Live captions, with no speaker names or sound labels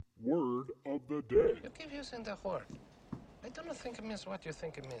word of the day. You keep using that word. I don't think it means what you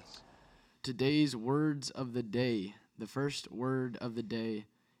think it means. Today's words of the day. The first word of the day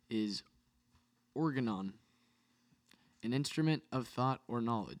is organon. An instrument of thought or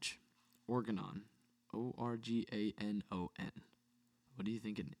knowledge. Organon. O-R-G-A-N-O-N. What do you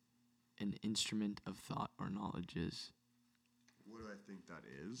think an instrument of thought or knowledge is? What do I think that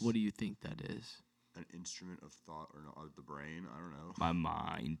is? What do you think that is? An instrument of thought or not, the brain? I don't know. My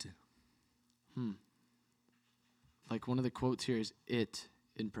mind. Like one of the quotes here is it,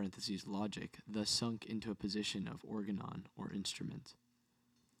 in parentheses, logic, thus sunk into a position of organon or instrument.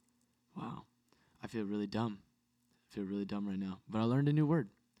 Wow. I feel really dumb. Right now. But I learned a new word.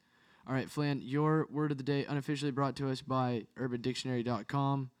 All right, Flan, your word of the day, unofficially brought to us by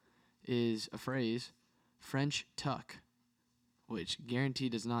UrbanDictionary.com, is a phrase, French tuck, which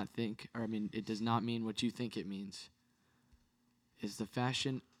guaranteed does not it does not mean what you think it means. Is the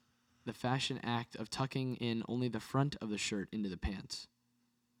fashion act of tucking in only the front of the shirt into the pants,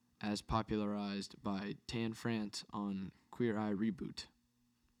 as popularized by Tan France on Queer Eye Reboot.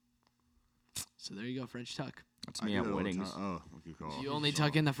 So there you go, French tuck. That's me at weddings. Good call. You only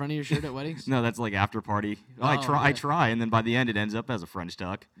tuck in the front of your shirt at weddings? No, that's like after party. Oh, I try, and then by the end it ends up as a French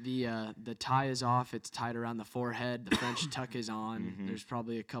tuck. The tie is off. It's tied around the forehead. The French tuck is on. Mm-hmm. There's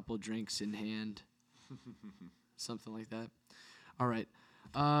probably a couple drinks in hand. Something like that. All right.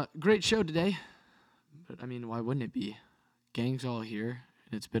 Great show today. But, I mean, why wouldn't it be? Gang's all here,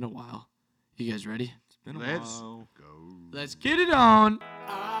 and it's been a while. You guys ready? It's been a Let's while. go. Let's get it on.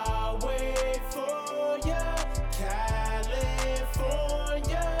 I'll wait for ya,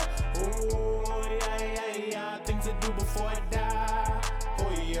 California. Oh, yeah. Things to do before I die.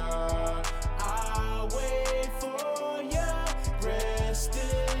 Oh, yeah. I'll wait for ya, rest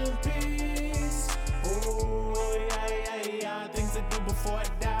in peace. Oh, yeah. Things to do before I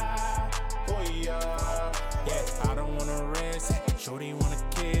die. Oh, yeah. Yeah, I don't wanna rest. Shorty want a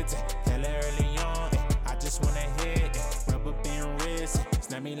kids. Tell her early on. I just wanna hit. Rubber band wrist.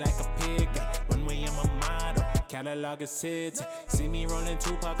 Snap me like a pig. Runway in my model. Catalog is hits. See me rolling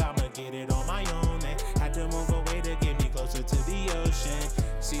Tupac. I'ma get it on my own. Had to move away to get me closer to the ocean.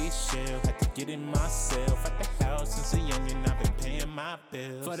 Seashell. Had to get it myself. At the house since a youngin'. I've been paying my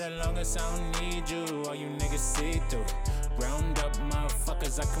bills. For the longest, I don't need you. All you niggas see through. Round up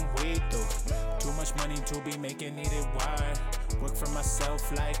motherfuckers I can wait through. Too much money to be making, need it wide. Work for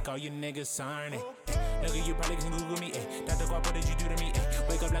myself like all you niggas aren't it. Nigga, you probably can Google me, Dr. Guap, what did you do to me,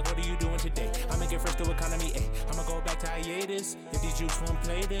 Wake up like, what are you doing today? I make it first to economy, I'ma go back to hiatus. If these Jews won't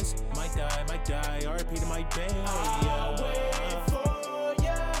play this, might die, RP to my day. I'll wait for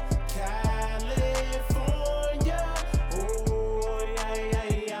ya, California. Oh,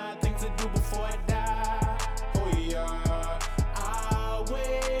 yeah. Things to do before I die. Oh, yeah. I'll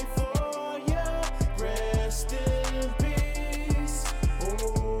wait for ya, rest in peace.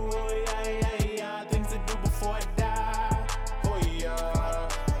 Oh, yeah. Things to do before I die. Oh, yeah.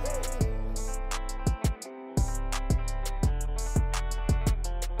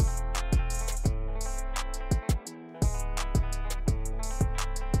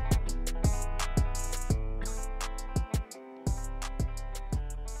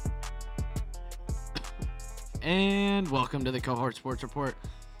 And welcome to the Cohort Sports Report.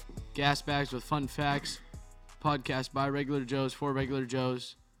 Gas bags with fun facts. Podcast by Regular Joes for Regular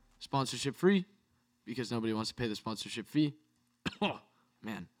Joes. Sponsorship free because nobody wants to pay the sponsorship fee. Oh,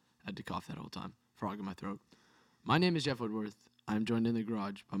 man, I had to cough that whole time. Frog in my throat. My name is Jeff Woodworth. I'm joined in the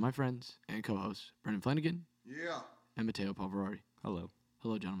garage by my friends and co-hosts Brendan Flanagan Yeah. and Matteo Palverari. Hello.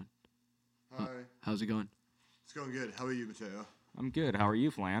 Hello, gentlemen. Hi. How's it going? It's going good. How are you, Mateo? I'm good. How are you,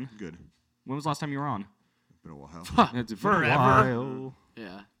 Flan? Good. When was the last time you were on? Been a while. It's been a Forever. while.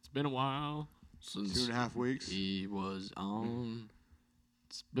 Yeah, it's been a while since 2.5 weeks. he was on.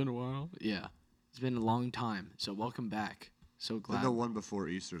 It's been a while. Yeah, it's been a long time. So welcome back. So glad The one before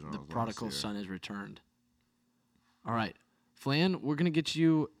Easter's on the last prodigal year. son has returned. All right, Flan, we're gonna get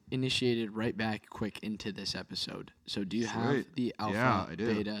you initiated right back quick into this episode. So do you have Sweet. the alpha, Yeah, I do.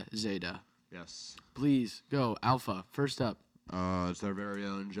 beta, zeta? Yes. Please go alpha. First up. It's our very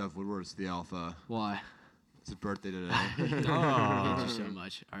own Jeff Woodward's the Alpha. Why? It's his birthday today. Thank you so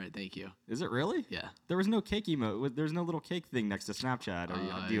much. All right, thank you. Is it really? Yeah. There was no cake emote. There's no little cake thing next to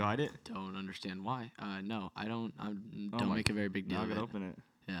Snapchat. Do you hide it? Don't understand why. No, I don't. I Oh don't my- make a very big deal Now I of gotta it. open it.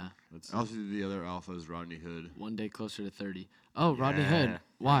 Yeah. Also, the other Alpha is Rodney Hood. One day closer to 30. Oh, Rodney Hood. Yeah.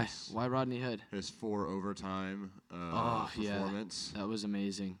 Why? Yes. Why Rodney Hood? His 4 overtime Yeah. performance. That was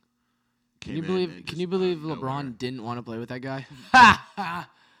amazing. Can Can just you believe out of LeBron nowhere. didn't want to play with that guy?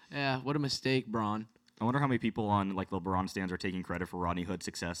 Yeah, what a mistake, Bron. I wonder how many people on like LeBron stands are taking credit for Rodney Hood's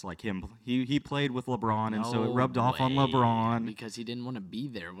success. Like him, he played with LeBron, and so it rubbed off on LeBron. Because he didn't want to be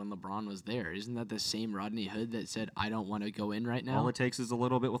there when LeBron was there. Isn't that the same Rodney Hood that said, "I don't want to go in right now"? All it takes is a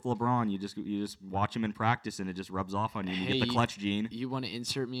little bit with LeBron. You just watch him in practice, and it just rubs off on you. And you get the clutch gene. You want to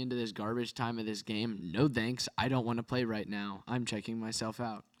insert me into this garbage time of this game? No thanks. I don't want to play right now. I'm checking myself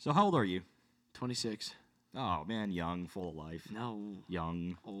out. So how old are you? 26. Oh man, young, full of life. No.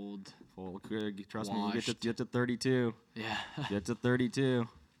 Young, Old. full. Trust me, you Washed. get to 32. Yeah. Get to 32.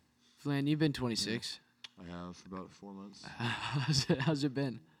 Flan, you've been 26. I have for about 4 months. How's it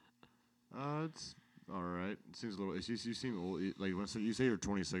been? It's all right. It seems a little. You seem old. Like when you say you're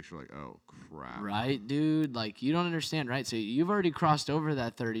 26, you're like, oh crap. Right, dude? Like, you don't understand, right? So you've already crossed over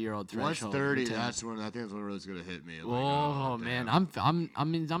that 30-year-old Once threshold. 30, that's when I think that's when it's gonna hit me. Like, Oh man, damn.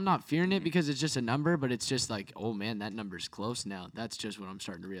 I'm not fearing it because it's just a number, but it's just like, oh man, that number's close now. That's just what I'm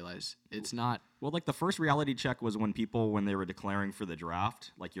starting to realize. It's not. Well, like the first reality check was when they were declaring for the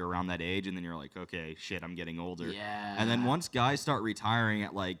draft. Like you're around that age, and then you're like, okay, shit, I'm getting older. Yeah. And then once guys start retiring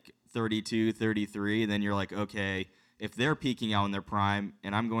at like 32, 33, then you're like, okay, if they're peaking out in their prime,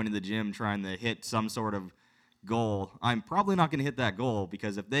 and I'm going to the gym trying to hit some sort of goal, I'm probably not going to hit that goal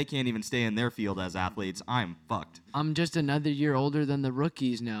because if they can't even stay in their field as athletes, I'm fucked. I'm just another year older than the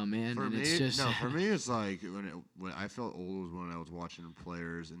rookies now, man. For and me, it's just for me, it's like when I felt old was when I was watching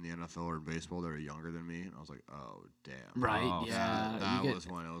players in the NFL or in baseball that were younger than me, and I was like, oh damn. right, Oh, yeah. That was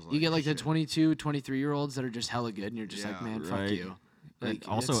when I was like, you get like the shit. 22, 23-year-olds that are just hella good, and you're just like, Yeah, man, right. fuck you. And Like,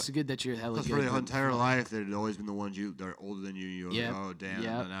 also- it's good that you're hella Plus, good. for their but entire fuck. life, they'd always been the ones that are older than you. You were Yep, like, oh damn,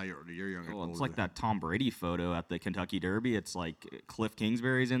 yep. now you're younger. Well, it's older. like that Tom Brady photo at the Kentucky Derby. It's like Cliff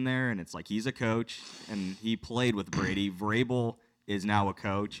Kingsbury's in there, and it's like he's a coach, and he played with Brady. Vrabel is now a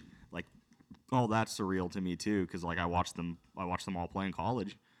coach. Like, oh, that's surreal to me too, because like I watched them all play in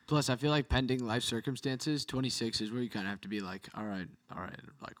college. Plus, I feel like pending life circumstances, 26 is where you kind of have to be like, all right,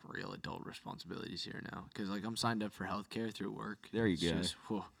 like real adult responsibilities here now. Because like I'm signed up for healthcare through work. There you It's go. just,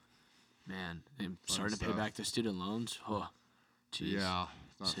 whew, man, I'm starting to pay stuff. back the student loans. Oh, jeez. yeah.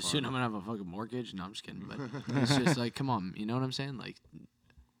 It's So not soon fun. I'm gonna have a fucking mortgage. No, I'm just kidding. But it's just like, come on, you know what I'm saying? Like,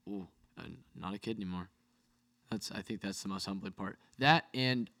 ooh, I'm not a kid anymore. I think that's the most humbling part. That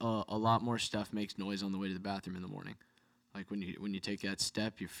and a lot more stuff makes noise on the way to the bathroom in the morning. Like when you take that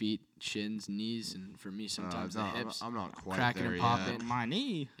step, your feet, shins, knees, and for me sometimes the hips. I'm not quite cracking there and yet. popping. My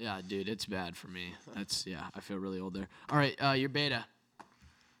knee. Yeah, dude, it's bad for me. I feel really old there. All right, your beta.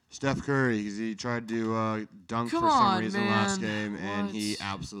 Steph Curry, he tried to dunk Come for some on, reason last man. game, and he What?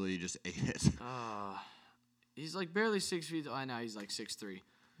 absolutely just ate it. He's like barely 6 feet. I know he's like 6'3",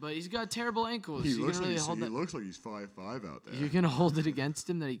 but he's got terrible ankles. He You looks can like really he's, hold he that. looks like he's 5'5" out there. You're gonna hold it against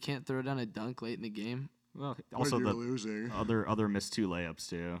him that he can't throw down a dunk late in the game. Well, When also you're the losing. other missed 2 layups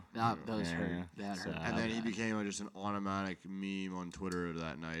too. Those Yeah, hurt. That hurt. sad. And then he bad. became just an automatic meme on Twitter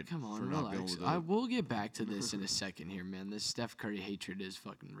that night. Come on, for not being relax. able to. I will get back to this in a second here, man. This Steph Curry hatred is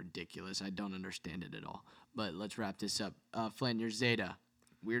fucking ridiculous. I don't understand it at all. But let's wrap this up. Flynn, your Zeta.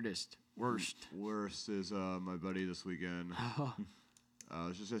 Weirdest. Worst. Worst is my buddy this weekend.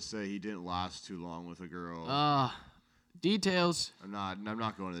 Let's just say he didn't last too long with a girl. Details. I'm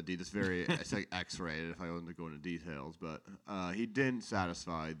not going into the details. It's like X-rated if I wasn't to go into details, but he didn't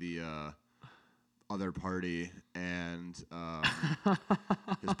satisfy the other party, and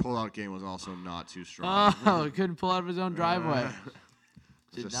his pull-out game was also not too strong. Oh, couldn't pull out of his own driveway.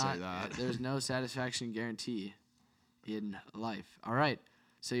 Did Just not. say that. There's no satisfaction guarantee in life. All right.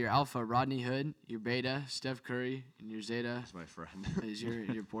 So your alpha, Rodney Hood. Your beta, Steph Curry. And your zeta That's my friend. is your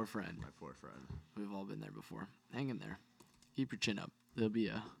poor friend. My poor friend. We've all been there before. Hang in there. Keep your chin up.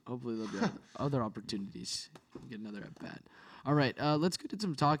 Hopefully there'll be other opportunities. Get another at bat. All right. Let's get to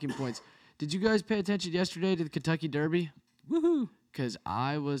some talking points. Did you guys pay attention yesterday to the Kentucky Derby? Woohoo! Because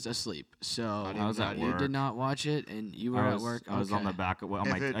I was asleep. So I was at you work. did not watch it, and you were I at was, work. I was on Okay. the back. Of,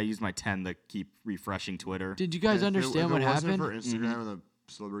 I used my 10 to keep refreshing Twitter. Did you guys understand what if it happened? wasn't for Instagram and the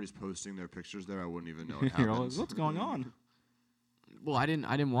celebrities posting their pictures there, I wouldn't even know it You're happened. always, what's going on? Well, I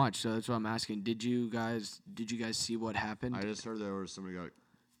didn't watch, so that's why I'm asking. Did you guys see what happened? I just heard there was somebody got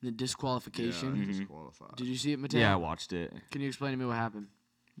The disqualification. Mm-hmm. disqualified. Did you see it, Mateo? Yeah, I watched it. Can you explain to me what happened?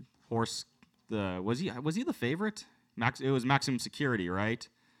 Horse, was he the favorite? It was Maximum Security, right?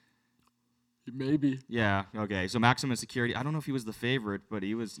 Maybe. Yeah. Okay. So Maximum Security. I don't know if he was the favorite, but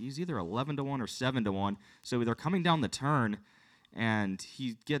he's either 11-1 or 7-1. So they're coming down the turn, and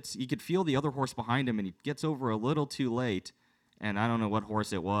he could feel the other horse behind him, and he gets over a little too late, and I don't know what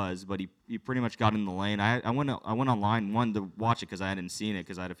horse it was, but he pretty much got in the lane. I went online, one, to watch it because I hadn't seen it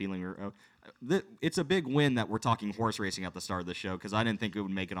because I had a feeling it's a big win that we're talking horse racing at the start of the show because I didn't think it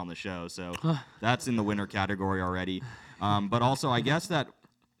would make it on the show. So that's in the winner category already. But also, I guess that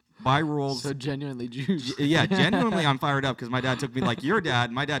by rules. So genuinely juiced. Yeah, genuinely I'm fired up because my dad took me, like your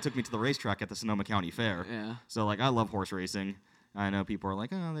dad, my dad took me to the racetrack at the Sonoma County Fair. Yeah. So, like, I love horse racing. I know people are like,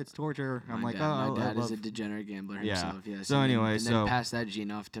 oh, it's torture. I'm like, my oh, dad is a degenerate gambler himself. Yeah. So anyway, and then pass that gene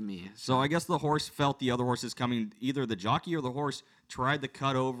off to me. So I guess the horse felt the other horses coming. Either the jockey or the horse tried to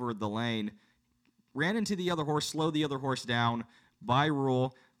cut over the lane, ran into the other horse, slowed the other horse down. By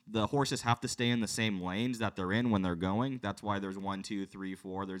rule, the horses have to stay in the same lanes that they're in when they're going. That's why there's 1, 2, 3,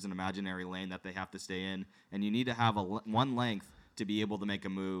 4. There's an imaginary lane that they have to stay in, and you need to have one length to be able to make a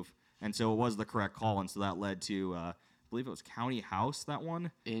move. And so it was the correct call, and so that led to. I believe it was County House. That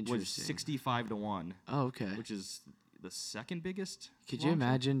one was 65-1. Oh, okay. Which is the second biggest. Could you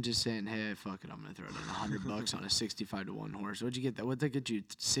imagine just saying, "Hey, fuck it, I'm gonna throw down $100 on a 65-1 horse"? What'd you get? What'd that get you?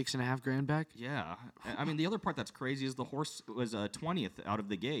 $6.5 back? Yeah. I mean, the other part that's crazy is the horse was 20th out of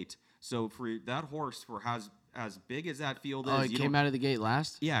the gate. So for that horse, for as big as that field is, Oh, it came out of the gate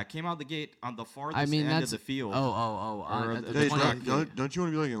last. Yeah, it came out of the gate on the farthest I mean, end that's of the field. Don't you want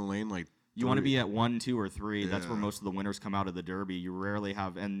to be like in a lane like? You want to be at 1, 2, or 3. Yeah. That's where most of the winners come out of the Derby. You rarely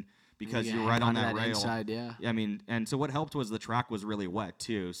have, and because You you're hang right on onto that rail. inside, yeah. I mean, and so what helped was the track was really wet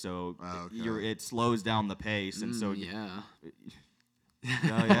too, so okay. it slows down the pace, and so yeah. Oh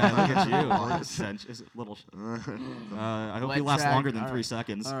yeah, look at you. Just a little. I hope Wet you last track, longer than all 3 right.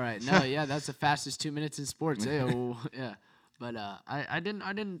 seons. All right, no, yeah, that's the fastest 2 minutes in sports. Hey-o. Yeah, but I didn't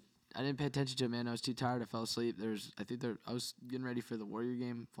pay attention to it, man. I was too tired. I fell asleep. I was getting ready for the Warrior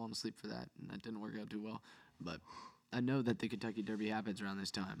game, falling asleep for that, and that didn't work out too well. But I know that the Kentucky Derby happens around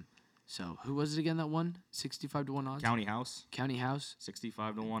this time. So who was it again that won? 65-1 odds. County House. County House.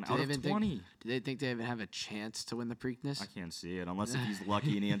 65-1 out of 20. Do they think they even have a chance to win the Preakness? I can't see it unless if he's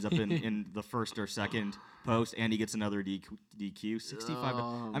lucky and he ends up in the first or second post and he gets another DQ. 65.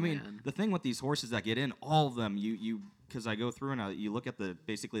 Oh, I mean, man. the thing with these horses that get in, all of them, you because I go through and you look at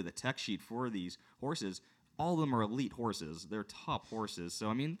basically the tech sheet for these horses. All of them are elite horses. They're top horses. So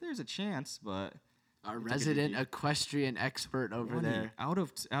I mean, there's a chance, but. Our resident equestrian expert over 20, there. Out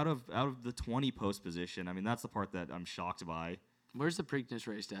of the 20 post position. I mean, that's the part that I'm shocked by. Where's the Preakness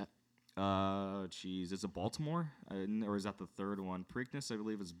raced at? Is it Baltimore? Or is that the third one? Preakness, I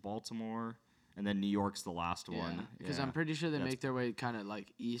believe, is Baltimore, and then New York's the last one. Because I'm pretty sure they make their way kind of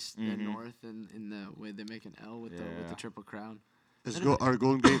like east and north in the way they make an L with the Triple Crown. Our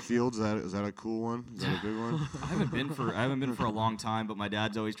Golden Gate Fields, is that a cool one? Is that a big one? I haven't been for a long time, but my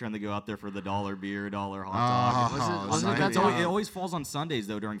dad's always trying to go out there for the $1 beer, $1 hot dog. It always falls on Sundays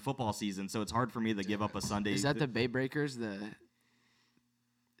though during football season, so it's hard for me to give up a Sunday. Is that the Bay Breakers?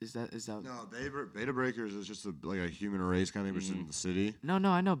 Is that? No, Beta Breakers is just like a human race kind of thing, which is in the city. No,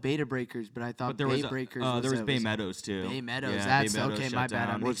 I know Beta Breakers, but I thought there Bay was Breakers. There was Bay Meadows too. Bay Meadows. Yeah, That's Bay Meadows okay. shut My bad.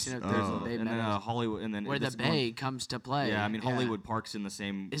 I'm down. mixing up. There's Bay And then Meadows. Hollywood, and then where the Bay comes to play. Yeah, I mean Hollywood Park's in the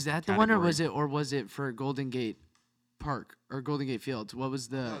same. Is that the one, or was it for Golden Gate Park or Golden Gate Fields? What was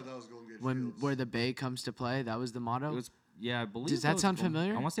the No, that was Golden Gate Fields. where the Bay comes to play? That was the motto. It was, I believe. Does that sound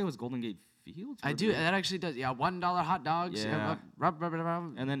familiar? I want to say it was Golden Gate Fields. I do. That actually does. Yeah, $1 hot dogs. Yeah.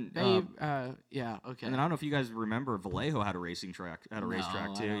 And then Babe. Yeah. Okay. And then I don't know if you guys remember, Vallejo had a racetrack I too. don't Yeah.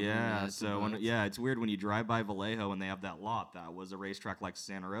 remember that, So but- it's weird when you drive by Vallejo and they have that lot that was a racetrack like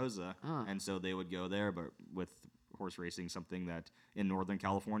Santa Rosa, and so they would go there, but with horse racing, something that in Northern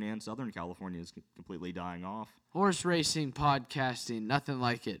California and Southern California is completely dying off. Horse racing, podcasting, nothing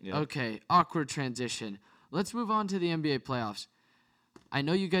like it. Yep. Okay, awkward transition. Let's move on to the NBA playoffs. I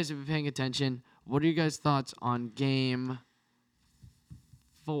know you guys have been paying attention. What are you guys' thoughts on Game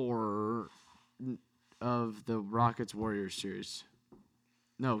 4 of the Rockets-Warriors series?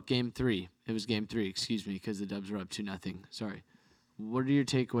 No, Game 3. It was Game 3, excuse me, because the Dubs were up 2-0. Sorry. What are your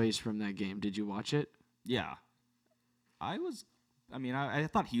takeaways from that game? Did you watch it? Yeah. I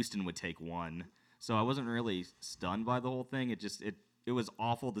thought Houston would take one, so I wasn't really stunned by the whole thing. It was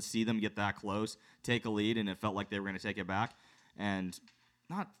awful to see them get that close, take a lead, and it felt like they were going to take it back and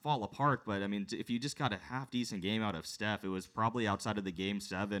not fall apart. But, I mean, if you just got a half-decent game out of Steph, it was probably outside of the Game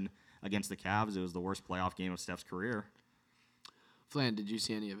 7 against the Cavs. It was the worst playoff game of Steph's career. Flan, did you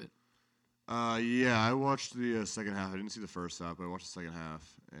see any of it? Yeah, I watched the second half. I didn't see the first half, but I watched the second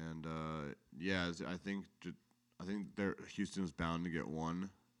half. And, I think Houston was bound to get one.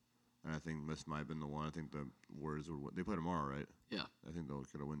 And I think this might have been the one. I think the Warriors they play tomorrow, right? Yeah. I think they'll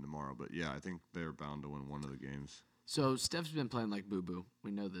get a win tomorrow. But, yeah, I think they're bound to win one of the games. So Steph's been playing like boo-boo.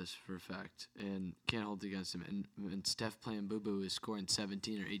 We know this for a fact, and can't hold it against him. And Steph playing boo-boo is scoring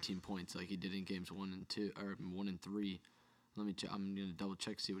 17 or 18 points like he did in games 1 and 2 or 1 and 3. Let me check. I'm gonna double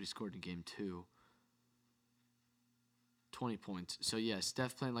check to see what he scored in game 2. 20 points. So yeah,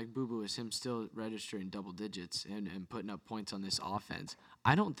 Steph playing like boo-boo is him still registering double digits and putting up points on this offense.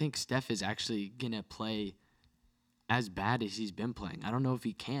 I don't think Steph is actually gonna play as bad as he's been playing. I don't know if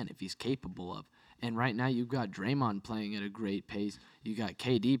he can, if he's capable of. And right now you've got Draymond playing at a great pace. You got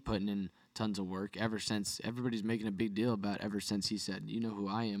KD putting in tons of work ever since everybody's making a big deal about ever since he said, you know who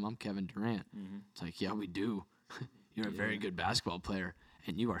I am, I'm Kevin Durant. Mm-hmm. It's like, yeah, we do. You're a very good basketball player,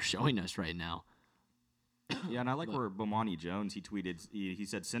 and you are showing us right now. Yeah, and I like where Bomani Jones, he tweeted, he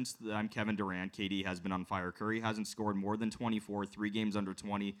said, since I'm Kevin Durant, KD has been on fire. Curry hasn't scored more than 24, 3 games under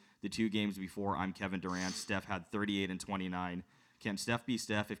 20. The 2 games before I'm Kevin Durant, Steph had 38 and 29. Can Steph be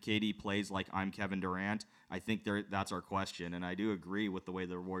Steph if KD plays like I'm Kevin Durant? I think that's our question, and I do agree with the way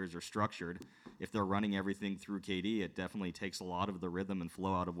the Warriors are structured. If they're running everything through KD, it definitely takes a lot of the rhythm and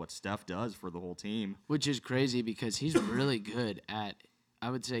flow out of what Steph does for the whole team. Which is crazy because he's really good at, I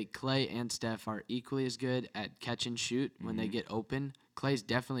would say Clay and Steph are equally as good at catch and shoot when they get open. Clay's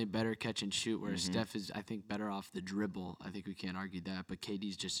definitely better catch and shoot, whereas Steph is, I think, better off the dribble. I think we can't argue that, but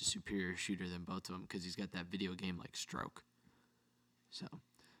KD's just a superior shooter than both of them because he's got that video game-like stroke. So,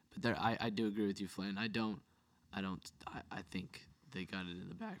 but there, I do agree with you, Flynn. I think they got it in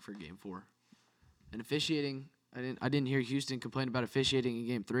the bag for Game 4. And officiating, I didn't hear Houston complain about officiating in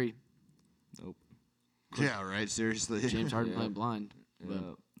Game 3. Nope. Yeah, right. Seriously. James Harden playing blind.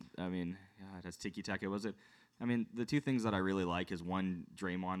 But I mean, God, that's tiki-taka, was it? I mean, the 2 things that I really like is, one,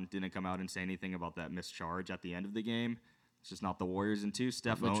 Draymond didn't come out and say anything about that missed charge at the end of the game. It's just not the Warriors. And 2,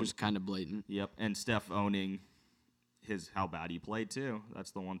 Steph which was kind of blatant. Yep, and Steph owning how bad he played too.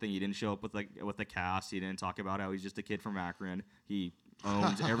 That's the one thing. He didn't show up with the cast. He didn't talk about how he's just a kid from Akron. He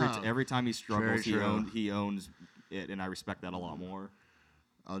owns every time he struggles. He owns it, and I respect that a lot more.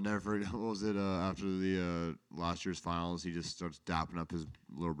 I'll never forget. What was it after the last year's finals? He just starts dapping up his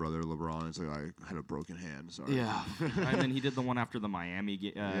little brother LeBron. It's like, I had a broken hand. Sorry. Yeah. And then he did the one after the Miami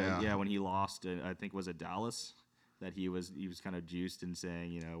game. When he lost. I think was it Dallas. That he was kind of juiced and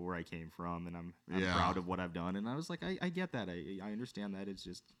saying, you know, where I came from, and I'm proud of what I've done. And I was like, I get that. I understand that. It's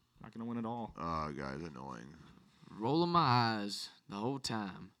just not going to win at all. Guys, annoying. Rolling my eyes the whole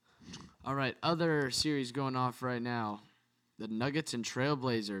time. All right, other series going off right now. The Nuggets and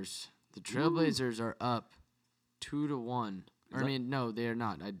Trailblazers. The Trailblazers are up 2-1. No, they are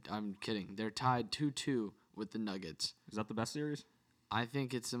not. I'm kidding. They're tied 2-2 with the Nuggets. Is that the best series? I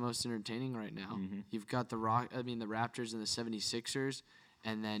think it's the most entertaining right now. Mm-hmm. You've got the Raptors and the 76ers,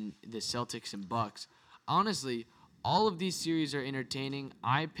 and then the Celtics and Bucks. Honestly, all of these series are entertaining.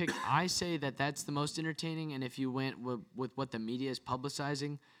 I say that that's the most entertaining, and if you went with what the media is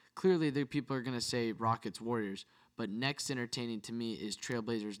publicizing, clearly the people are going to say Rockets Warriors. But next entertaining to me is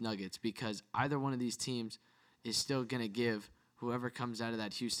Trailblazers Nuggets, because either one of these teams is still going to give whoever comes out of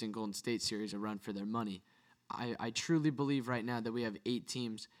that Houston Golden State series a run for their money. I truly believe right now that we have 8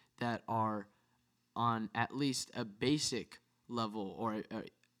 teams that are on at least a basic level or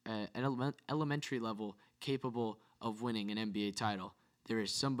an elementary level capable of winning an NBA title. There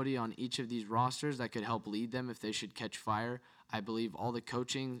is somebody on each of these rosters that could help lead them if they should catch fire. I believe all the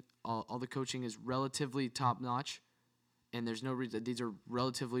coaching is relatively top-notch, and there's no reason. These are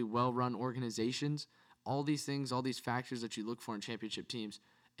relatively well-run organizations. All these things, all these factors that you look for in championship teams,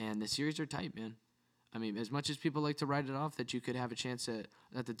 and the series are tight, man. I mean, as much as people like to write it off that you could have a chance that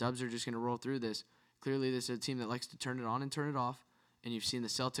the Dubs are just going to roll through this, clearly this is a team that likes to turn it on and turn it off, and you've seen the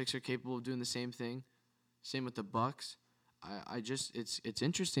Celtics are capable of doing the same thing. Same with the Bucks. It's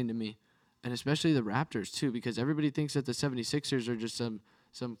interesting to me, and especially the Raptors too, because everybody thinks that the 76ers are just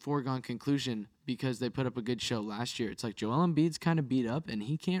some foregone conclusion because they put up a good show last year. It's like Joel Embiid's kind of beat up, and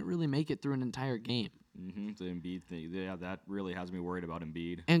he can't really make it through an entire game. Mm-hmm. The Embiid thing, yeah, that really has me worried about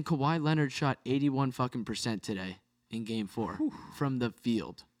Embiid. And Kawhi Leonard shot 81% today in Game 4 from the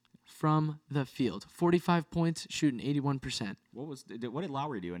field. 45 points, shooting 81%. What did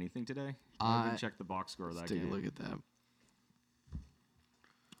Lowry do? Anything today? I didn't check the box score of that game. Take a look at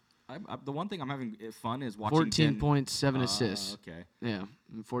that. The one thing I'm having fun is watching 14 points, 7 assists. Okay. Yeah,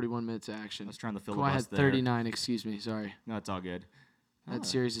 41 minutes of action. I was trying to fill Kawhi had 39, excuse me, sorry. No, it's all good. That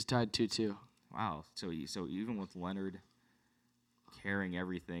series is tied 2-2. Wow. So even with Leonard carrying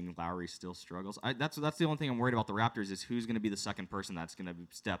everything, Lowry still struggles. That's the only thing I'm worried about the Raptors is who's going to be the second person that's going to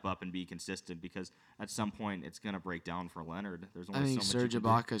step up and be consistent, because at some point it's going to break down for Leonard. There's only I think so much Serge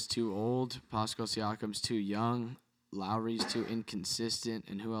Ibaka's too old. Pascal Siakam's too young. Lowry's too inconsistent,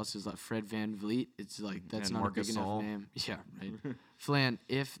 and who else is left? Fred Van Vliet. It's like that's And not Marc a big Gasol. enough name. Yeah, right. Flan,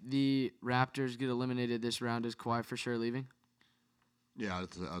 if the Raptors get eliminated this round, is Kawhi for sure leaving? Yeah,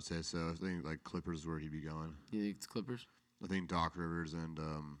 I'd say so. I think like Clippers is where he'd be going. You think it's Clippers? I think Doc Rivers and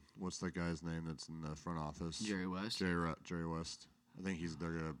what's that guy's name that's in the front office? Jerry West, Jerry West. I think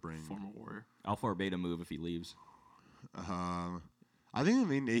they're gonna bring. former Warrior. Alpha or beta move if he leaves. I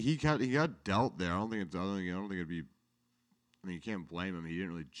mean he got dealt there. I don't think it'd be. I mean, you can't blame him. He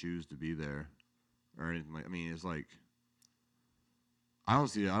didn't really choose to be there, or anything like. I mean, it's like. I don't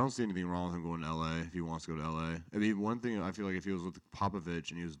see anything wrong with him going to L.A. if he wants to go to L.A. I mean, one thing I feel like if he was with Popovich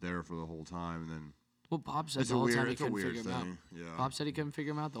and he was there for the whole time, and then Well, Bob said it's the a whole weird, time he it's a couldn't weird figure him out. thing. Yeah. Bob said he couldn't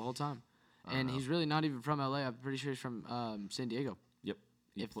figure him out the whole time, and he's really not even from L.A. I'm pretty sure he's from San Diego. Yep.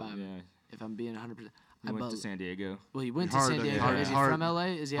 If I'm being 100%. He went to San Diego. Well, he went to Hard San to- Diego. hard- Is he hard- from L.A.?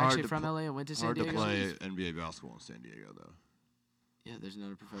 Is he hard actually to from pl- L.A. and went to San Hard Diego? to play NBA basketball in San Diego, though. Yeah, there's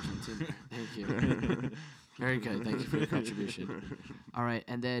not a professional team there. Thank you. Very good. Thank you for your contribution. All right,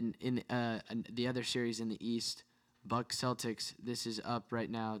 and then in the other series in the East, Bucks Celtics. This is up right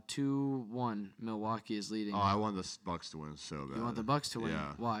now, 2-1. Milwaukee is leading. Oh, I want the Bucks to win so bad. You want the Bucks to win?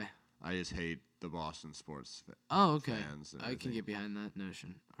 Yeah. Why? I just hate the Boston sports. Oh, okay. Fans and I can everything. get behind that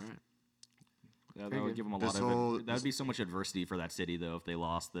notion. All right. Yeah, Very that would good. give them a This lot whole- of. That would be so much adversity for that city, though, if they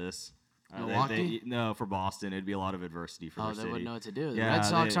lost this. Milwaukee? No, for Boston, it'd be a lot of adversity for Oh, their they city. wouldn't know what to do. The Yeah, Red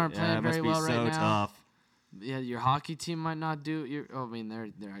Sox aren't it playing must very be well right so now. tough. Yeah, your hockey team might not do. I mean,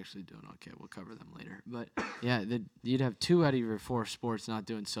 they're actually doing okay. We'll cover them later. But yeah, you'd have 2 out of your 4 sports not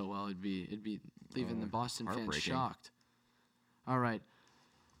doing so well. It'd be leaving the Boston fans heartbreaking. shocked. All right.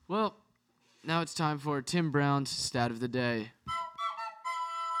 Well, now it's time for Tim Brown's stat of the day.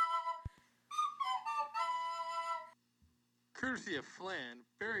 Courtesy of Flan,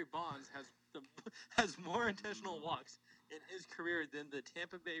 Barry Bonds has more intentional walks in his career than the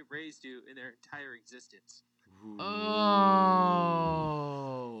Tampa Bay Rays do in their entire existence. Oh.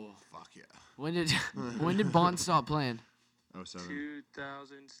 Fuck yeah. When did Bond stop playing? 07.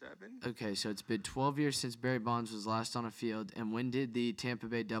 2007? Okay, so it's been 12 years since Barry Bonds was last on a field. And when did the Tampa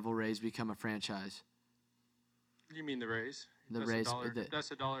Bay Devil Rays become a franchise? You mean the Rays? The that's Rays. That's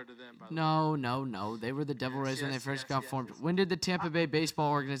 $1 to them, by the way. No. They were the Devil Yes, Rays when they yes, first yes, got yes, formed. yes. When did the Tampa Bay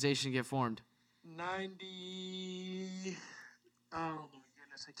Baseball Organization get formed? 90. Oh my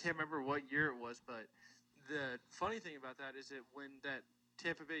goodness, I can't remember what year it was, but the funny thing about that is that when that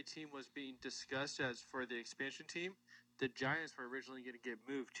Tampa Bay team was being discussed as for the expansion team, the Giants were originally going to get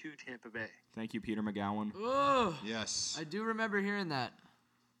moved to Tampa Bay. Thank you, Peter McGowan. Oh, Yes. I do remember hearing that.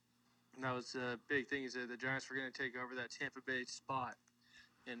 And that was the big thing, is that the Giants were going to take over that Tampa Bay spot.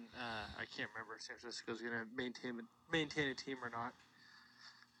 And I can't remember if San Francisco was going to maintain a team or not.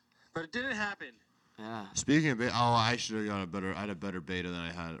 But it didn't happen. Yeah. Speaking of beta, I should have got I had a better beta than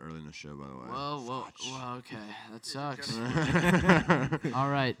I had early in the show, by the way. Whoa. Okay, that sucks. Is All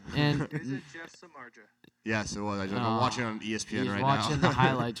right, and it Jeff Samardzija? Yes, it was. I'm Oh, watching it on ESPN he's right watching now. the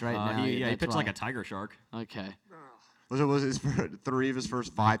highlights right now. He that's pitched why. like a tiger shark. Okay, was his 3 of his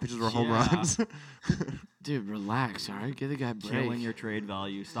first 5 pitches were home Yeah. runs? dude, relax. All right, give the guy a break. Killing your trade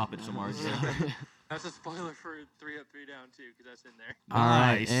value. Stop it, Samardzija. That's a spoiler for 3 Up, 3 Down, too, because that's in there. All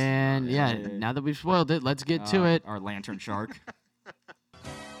right, Nice. and yeah, Yeah. now that we've spoiled it, let's get to it. Our lantern shark.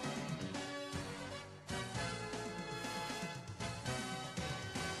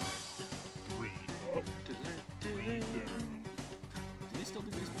 Do they still do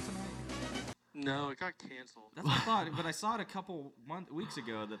baseball tonight? No, it got canceled. That's what I thought, but I saw it a couple weeks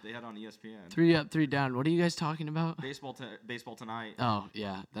ago that they had on ESPN. 3 up, 3 down. What are you guys talking about? Baseball tonight. Oh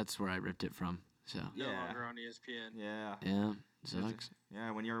yeah, that's where I ripped it from. So No Yeah. longer on ESPN. Yeah. yeah, sucks.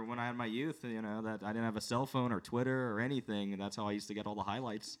 Yeah, when I had my youth, that I didn't have a cell phone or Twitter or anything, and that's how I used to get all the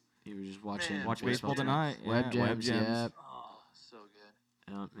highlights. You were just watching Man, Watch baseball Gems. tonight. Web yeah, gems. Yep. Oh, so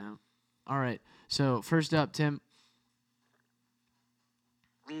good. Yeah. All right. So first up, Tim.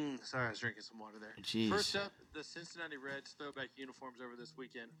 Sorry, I was drinking some water there. Jeez. First up, the Cincinnati Reds throwback uniforms over this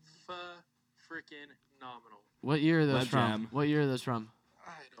weekend. Freaking nominal. What year are those Web from? Jam. What year are those from?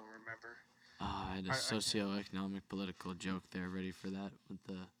 I don't remember. Oh, I had a I- socioeconomic political joke there ready for that with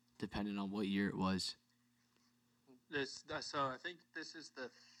the depending on what year it was. So I think this is the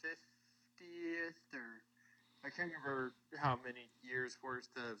 50th, or I can't remember how many years worth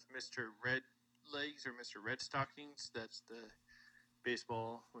of Mr. Red Legs or Mr. Red Stockings. That's the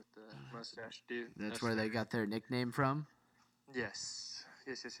baseball with the mustache dude. That's where they got their nickname from. Yes.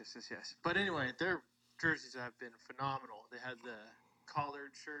 But anyway, their jerseys have been phenomenal. They had the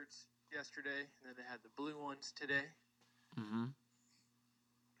collared shirts yesterday, and then they had the blue ones today. Mm-hmm.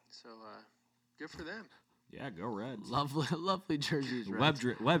 So, good for them. Yeah, go Reds. Lovely jerseys. Web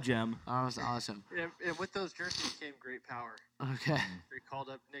gem. That was awesome. And with those jerseys came great power. Okay. They called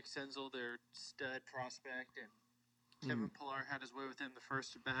up Nick Senzel, their stud prospect, and Kevin Pillar had his way with him the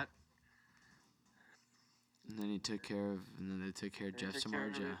first at bat. And then they took care of Jeff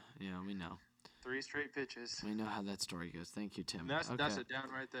Samardzija. Yeah, we know. 3 straight pitches. We know how that story goes. Thank you, Tim. And that's a down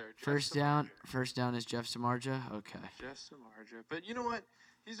right there. Jeff First Samardzija. down is Jeff Samardzija. Okay. Jeff Samardzija. But you know what?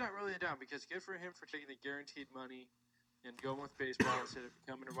 He's not really a down because good for him for taking the guaranteed money and going with baseball instead of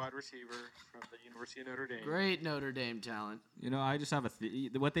becoming a wide receiver from the University of Notre Dame. Great Notre Dame talent. You know, I just have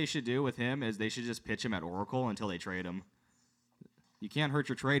what they should do with him is they should just pitch him at Oracle until they trade him. You can't hurt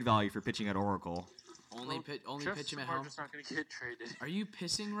your trade value for pitching at Oracle. Only Jeff pitch him at home. Samardzija's not going to get traded. Are you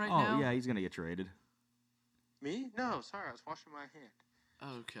pissing right now? Oh, yeah, he's going to get traded. Me? No, sorry. I was washing my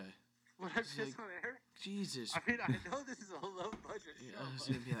hand. Okay. Would I piss on air? Jesus. I mean, I know this is a low budget show. I was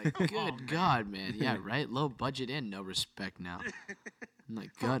going to be like, good God, man. Yeah, right? Low budget and no respect now. In the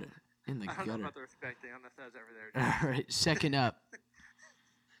gutter. In the I don't know gutter. about the respect thing. I don't know if that was ever there. All right, second up.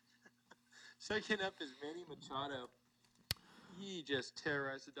 Second up is Manny Machado. He just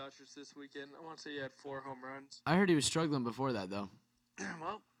terrorized the Dodgers this weekend. I want to say he had 4 home runs. I heard he was struggling before that, though.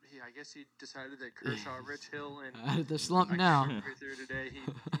 Well, I guess he decided that Kershaw, Rich Hill, and Out of the slump I now. can't remember through today.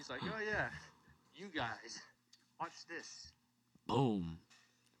 He's like, oh yeah, you guys, watch this. Boom.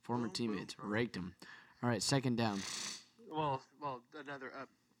 Former Boom, teammates boom, boom. raked him. All right, second down. Well, another up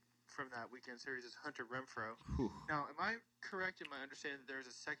from that weekend series is Hunter Renfroe. Whew. Now, am I correct in my understanding that there's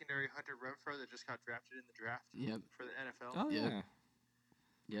a secondary Hunter Renfroe that just got drafted in the draft Yep. for the NFL? Oh, Yep.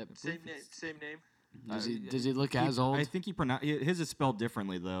 yeah. Yep. Same name. Does he look as old? I think his is spelled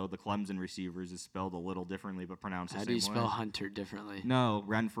differently, though. The Clemson receivers is spelled a little differently, but pronounced How the do same you spell way. Hunter differently? No,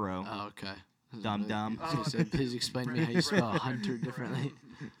 Renfro. Oh, okay. Dumb. I was gonna say, please explain to me how you spell Hunter differently.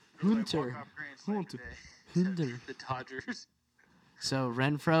 Hunter. Hunter. Hunter. The Dodgers. So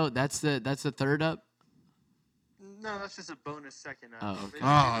Renfro, that's the third up. No, that's just a bonus second up. Oh, okay. Basically, Oh,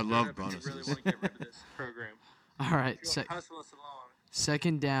 I the third love up if you bonuses. really want to get rid of this program. All right. If you want to hustle us along.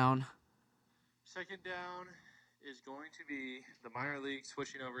 Second down. Second down is going to be the minor league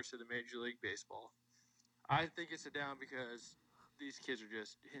switching over to the Major League Baseball. I think it's a down because these kids are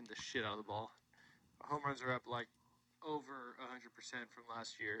just hitting the shit out of the ball. Home runs are up like over 100% from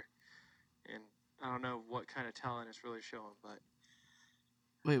last year. And I don't know what kind of talent it's really showing, but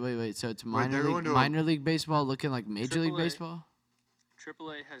Wait. So it's Wait, they're going to minor league baseball looking like Major League AAA. Baseball?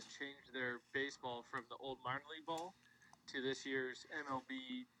 AAA has changed their baseball from the old minor league ball to this year's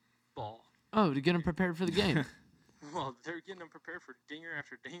MLB ball. Oh, to get them prepared for the game. Well, they're getting them prepared for dinger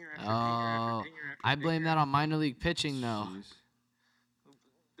after dinger after Oh, dinger after dinger after I blame dinger. that on minor league pitching, though. Jeez.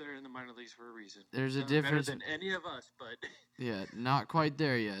 They're in the minor leagues for a reason. There's a Done difference. better than any of us, but Yeah, not quite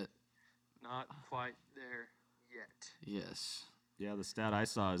there yet. not quite there yet. Yes. Yeah, the stat I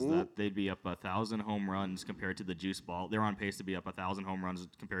saw is that they'd be up 1,000 home runs compared to the juice ball. They're on pace to be up 1,000 home runs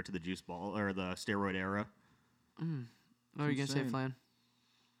compared to the juice ball or the steroid era. What were you gonna say, insane. Flan?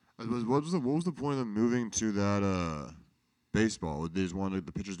 What was the point of them moving to that baseball? Would they just want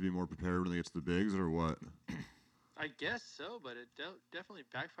the pitchers to be more prepared when they get to the bigs, or what? I guess so, but it definitely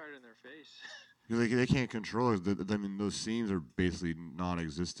backfired in their face. Because they can't control it. I mean, those seams are basically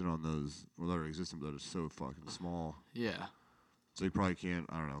non-existent on those. Well, they're existent, but they're so fucking small. Yeah. So you probably can't.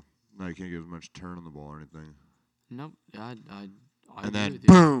 I don't know. No, you can't get as much turn on the ball or anything. Nope. I And agree then with you.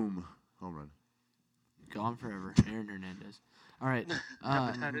 boom, home run. Gone forever. Aaron Hernandez. All right.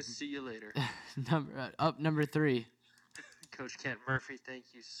 Hepatitis, see you later. Number 3. Coach Kent Murphy, thank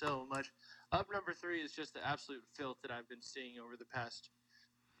you so much. Up number 3 is just the absolute filth that I've been seeing over the past,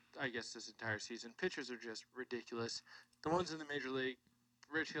 I guess, this entire season. Pitchers are just ridiculous. The ones in the Major League,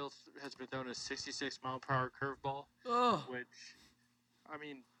 Rich Hill has been throwing a 66-mile-per-hour curveball, Oh. which, I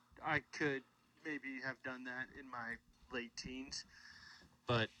mean, I could maybe have done that in my late teens,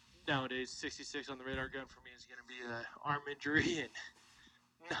 but nowadays 66 on the radar gun for me is going to be an arm injury and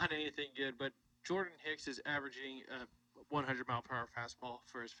not anything good. But Jordan Hicks is averaging a 100-mile-per-hour fastball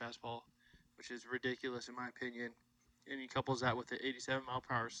for his fastball, which is ridiculous in my opinion. And he couples that with the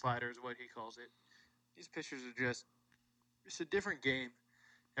 87-mile-per-hour slider is what he calls it. These pitchers are just – it's a different game.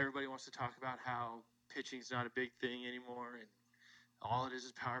 Everybody wants to talk about how pitching's not a big thing anymore and all it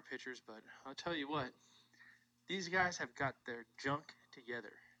is power pitchers. But I'll tell you what, these guys have got their junk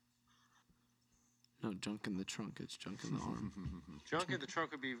together. No, junk in the trunk. It's junk in the arm. Junk in the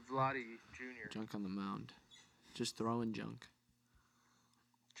trunk would be Vladdy Jr. Junk on the mound. Just throwing junk.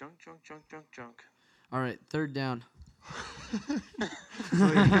 Junk. All right, third down.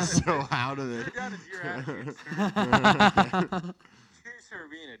 You're so out of it. Third down is your attitude, sir. for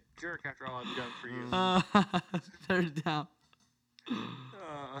being a jerk after all I've done for you. Third down.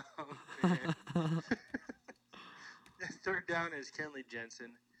 Oh, man. Third down is Kenley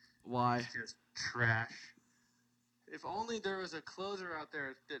Jensen. Why? He's just trash. If only there was a closer out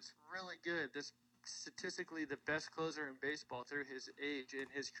there that's really good. That's statistically the best closer in baseball through his age in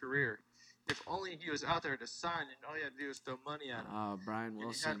his career. If only he was out there to sign, and all you had to do was throw money at him. Brian And he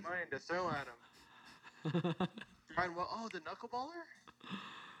Wilson. had money to throw at him. Brian, the knuckleballer?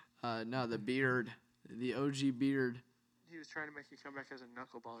 No, the beard. The OG beard. He was trying to make you come back as a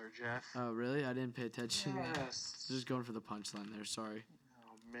knuckleballer, Jeff. Oh, really? I didn't pay attention. Yes. Just going for the punchline there. Sorry.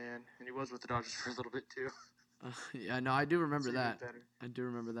 Oh, man. And he was with the Dodgers for a little bit, too. Yeah, no, I do remember It's even that. better. I do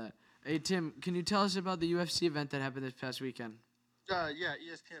remember that. Hey, Tim, can you tell us about the UFC event that happened this past weekend? Yeah,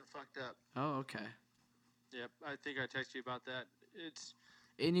 ESPN fucked up. Oh, okay. Yep, I think I texted you about that.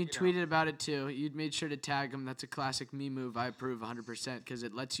 And you know. tweeted about it, too. You made sure to tag him. That's a classic me move. I approve 100% because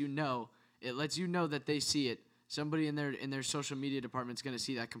it lets you know. It lets you know that they see it. Somebody in their social media department's going to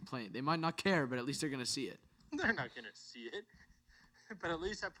see that complaint. They might not care, but at least they're going to see it. They're not going to see it. But at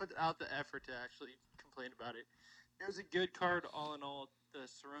least I put out the effort to actually complain about it. It was a good card all in all. The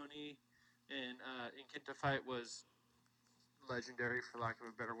Cerrone and Inkinta fight was legendary, for lack of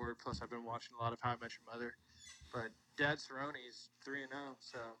a better word. Plus, I've been watching a lot of How I Met Your Mother. But Dad Cerrone is 3-0,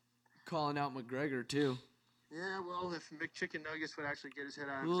 so... Calling out McGregor, too. Yeah, well, if McChicken Nuggets would actually get his head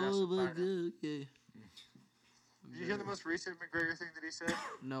out of his ass and fight him. Okay. Did you hear the most recent McGregor thing that he said?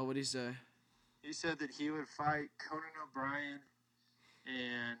 No, what'd he say? He said that he would fight Conan O'Brien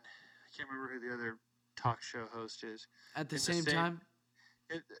and I can't remember who the other talk show host is. At the In same time?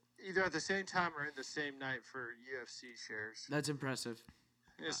 Either at the same time or in the same night for UFC shares. That's impressive.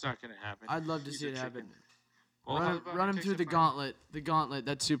 It's not going to happen. I'd love to He's see a it happen. chicken. Well, how about Run he him takes through a the fight- gauntlet. The gauntlet.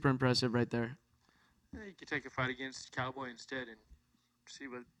 That's super impressive right there. Yeah, you could take a fight against Cowboy instead and see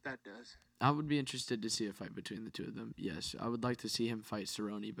what that does. I would be interested to see a fight between the two of them. Yes, I would like to see him fight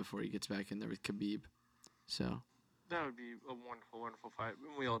Cerrone before he gets back in there with Khabib. So, That would be a wonderful, wonderful fight.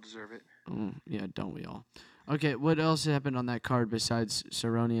 And we all deserve it. yeah, don't we all? Okay, what else happened on that card besides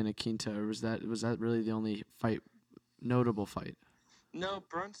Cerrone and Akinta? Or was that really the only notable fight? No,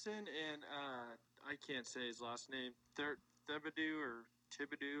 Brunson and I can't say his last name. Thibodeau or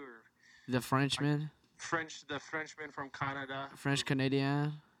The Frenchman, the Frenchman from Canada. French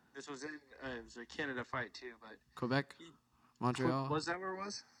Canadian, This was it was a Canada fight too, but Quebec, Montreal. was that where it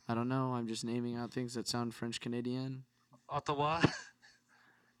was? I don't know. I'm just naming out things that sound French Canadian. Ottawa.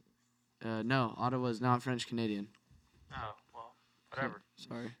 No, Ottawa is not French Canadian. Oh well, whatever.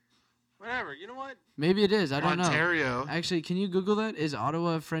 Sorry. Whatever. You know what? Maybe it is. I don't know. Ontario. Actually, can you Google that? Is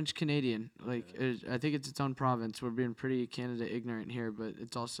Ottawa French Canadian? I think it's its own province. We're being pretty Canada ignorant here, but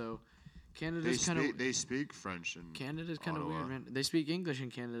it's also Canada's kind of They speak French in Canada's kind of Ottawa. weird, man. They speak English in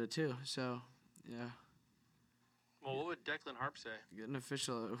Canada too, so yeah. Well, what would Declan Harp say?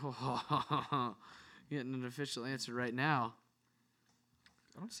 Getting an official answer right now.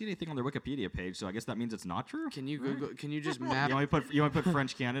 I don't see anything on their Wikipedia page, so I guess that means it's not true. Can you Google? Can you just map? You want to put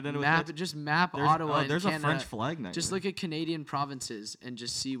French Canada into map it? just map There's, Ottawa. oh, and there's a Canada. French flag next. Just look at Canadian provinces and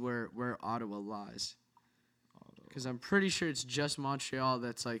just see where Ottawa lies. Because I'm pretty sure it's just Montreal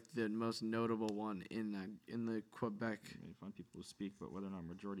that's like the most notable one in the Quebec. Maybe find people who speak, but whether or not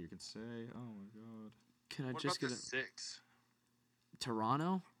majority you can say. Oh my god. Can I What just about get the 6?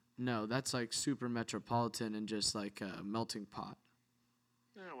 Toronto? No, that's like super metropolitan and just like a melting pot.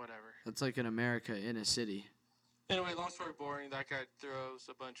 Yeah, whatever. That's like an America in a city. Anyway, long story boring. That guy throws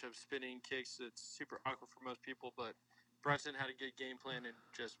a bunch of spinning kicks. It's super awkward for most people, but Brunson had a good game plan and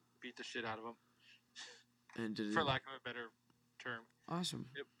just beat the shit out of him, And did for it, lack of a better term. awesome.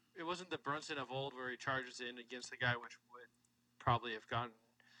 It wasn't the Brunson of old where he charges in against the guy, which would probably have gotten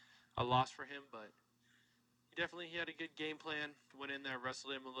a loss for him, but he had a good game plan. Went in there,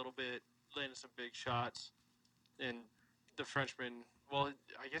 wrestled him a little bit, landed some big shots, and the Frenchman, well,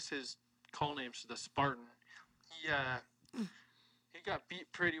 I guess his call name's the Spartan. He got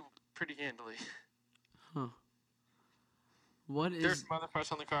beat pretty handily. Huh. What There's is? some other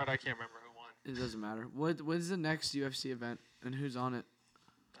parts on the card. I can't remember who won. It doesn't matter. What is the next UFC event and who's on it?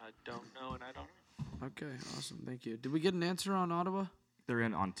 I don't know, and I don't know. Okay, awesome. Thank you. Did we get an answer on Ottawa? They're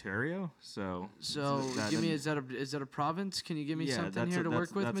in Ontario, so. So that- give me is that a province? Can you give me Yeah, something that's here a- to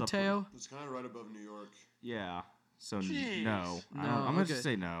work with, that's a- Mateo? It's kind of right above New York. Yeah. So Jeez. no. No, I'm gonna okay.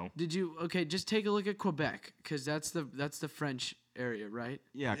 say no. Did you just take a look at Quebec because that's the French area, right?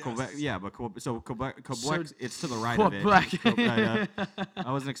 Yeah, Yes. Quebec. Yeah, but Quebec. So- It's to the right Quebec. of it.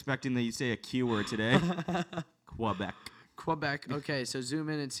 I wasn't expecting that you say a Q word today. Quebec. Quebec. Okay, so zoom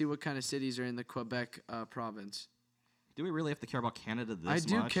in and see what kind of cities are in the Quebec province. Do we really have to care about Canada this I much?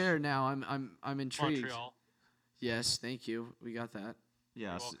 do care now. I'm intrigued. Montreal. Yes, thank you. We got that.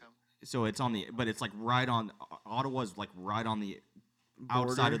 Yes. You're welcome. So it's on the, but it's like right on, Ottawa's like right on the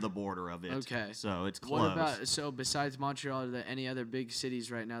outside Border? of the border of it. Okay. So it's close. What about, so besides Montreal, are there any other big cities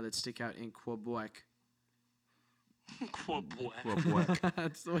right now that stick out in Quebec? Quebec.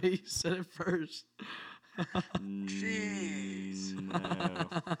 That's the way you said it first. Jeez. No.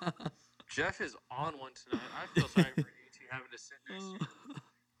 Jeff is on one tonight. I feel sorry for you two having to sit next to you.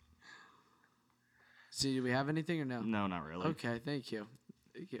 See, do we have anything or no? No, not really. Okay, thank you.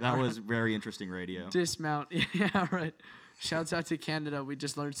 Thank you. That All right. was very interesting radio. Dismount. Yeah, right. Shouts out to Canada. We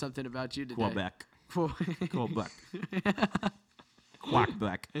just learned something about you today. Quebec. Quebec. Quebec.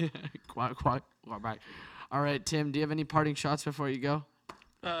 Quackback. Quack. All right, Tim, do you have any parting shots before you go?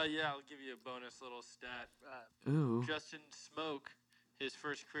 Yeah, I'll give you a bonus little stat. Ooh. Justin Smoke, his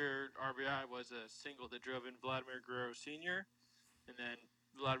first career RBI was a single that drove in Vladimir Guerrero Sr., and then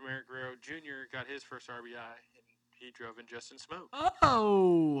Vladimir Guerrero Jr. got his first RBI, and he drove in Justin Smoke.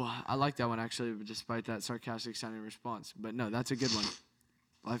 Oh, I like that one actually, despite that sarcastic sounding response. But no, that's a good one.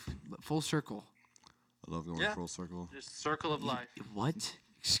 Life full circle. I love going Yeah. full circle. Just circle of life. What?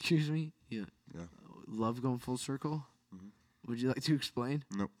 Excuse me. Yeah. Yeah. Love going full circle. Mhm. Would you like to explain?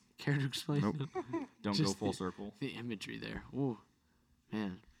 Nope. Care to explain? Nope. Don't Just go full the- circle. The imagery there. Ooh,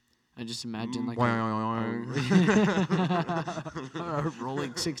 man. I just imagine like a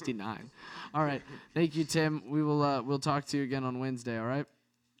rolling 69. All right. Thank you, Tim. We will we'll talk to you again on Wednesday, all right?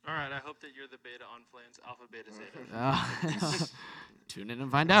 All right, I hope that you're the beta on Flames, Alpha, Beta, Zeta. Tune in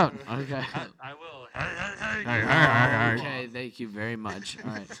and find out. Okay. I will. Okay, thank you very much. All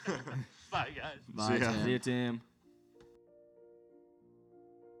right. Bye, guys. Bye, ya. Tim. See you, Tim.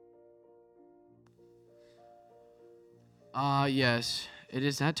 Yes, it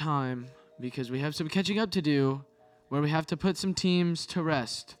is that time because we have some catching up to do where we have to put some teams to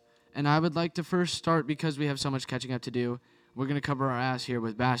rest. And I would like to first start because we have so much catching up to do. We're going to cover our ass here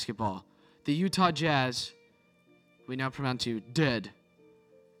with basketball. The Utah Jazz, we now pronounce you dead.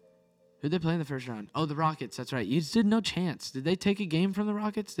 Who'd they play in the first round? Oh, the Rockets. That's right. You stood no chance. Did they take a game from the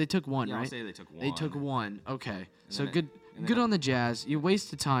Rockets? They took one, Yeah, right? I'll say they took one. They took one. Okay. So then good and good then on the Jazz. You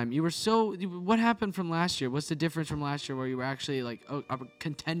wasted time. You were so what happened from last year? What's the difference from last year where you were actually like a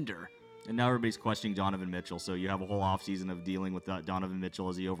contender? And now everybody's questioning Donovan Mitchell, so you have a whole offseason of dealing with Donovan Mitchell.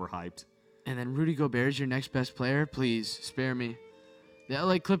 Is he overhyped? And then Rudy Gobert is your next best player? Please spare me. The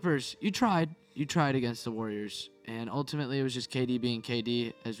LA Clippers, you tried. You tried against the Warriors. And ultimately it was just KD being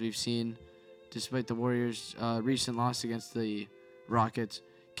KD, as we've seen, despite the Warriors' recent loss against the Rockets.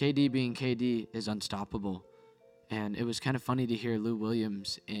 KD being KD is unstoppable. And it was kind of funny to hear Lou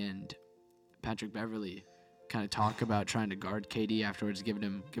Williams and Patrick Beverly kind of talk about trying to guard KD afterwards, giving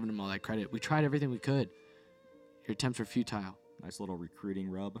him all that credit. We tried everything we could. Your attempts were futile. Nice little recruiting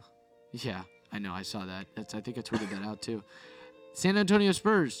rub. Yeah, I know. I saw that. I think I tweeted that out too. San Antonio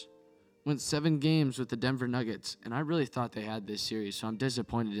Spurs went 7 games with the Denver Nuggets, and I really thought they had this series, so I'm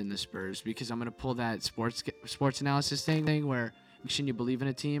disappointed in the Spurs because I'm going to pull that sports analysis thing where shouldn't you believe in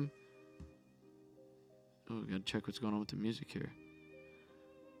a team? Oh, we got to check what's going on with the music here.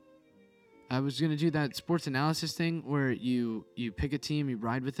 I was going to do that sports analysis thing where you pick a team, you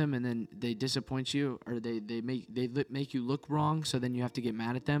ride with them, and then they disappoint you or they make you look wrong, so then you have to get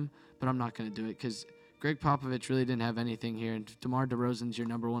mad at them. But I'm not going to do it because Greg Popovich really didn't have anything here. And DeMar DeRozan's your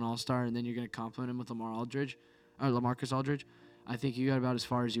number 1 All-Star, and then you're going to compliment him with LaMarcus Aldridge. I think you got about as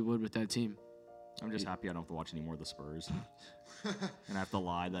far as you would with that team. I'm just happy I don't have to watch any more of the Spurs. And I have to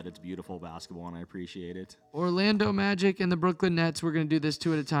lie that it's beautiful basketball, and I appreciate it. Orlando Magic and the Brooklyn Nets. We're going to do this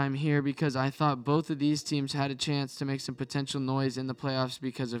 2 at a time here because I thought both of these teams had a chance to make some potential noise in the playoffs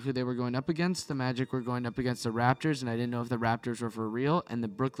because of who they were going up against. The Magic were going up against the Raptors, and I didn't know if the Raptors were for real. And the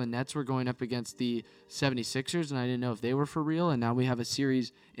Brooklyn Nets were going up against the 76ers, and I didn't know if they were for real. And now we have a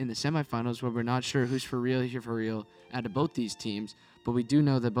series in the semifinals where we're not sure who's for real out of both these teams. But we do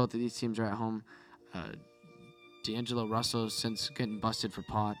know that both of these teams are at home. D'Angelo Russell since getting busted for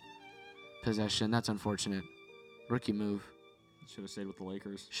pot possession. That's unfortunate. Rookie move. Should have stayed with the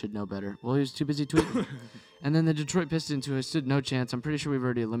Lakers. Should know better. Well, he was too busy tweeting. And then the Detroit Pistons, who stood no chance. I'm pretty sure we've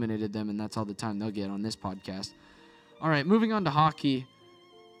already eliminated them, and that's all the time they'll get on this podcast. All right, moving on to hockey.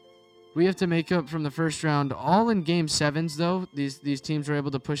 We have to make up from the first round. All in Game 7s, though. These teams were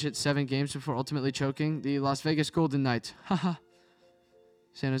able to push it 7 games before ultimately choking. The Las Vegas Golden Knights. Haha.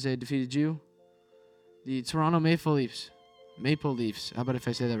 San Jose defeated you. The Toronto Maple Leafs. How about if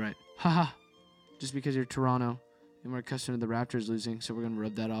I say that right? Haha. Just because you're Toronto and we're accustomed to the Raptors losing, so we're going to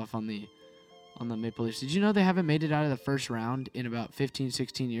rub that off on the on the Maple Leafs. Did you know they haven't made it out of the first round in about 15,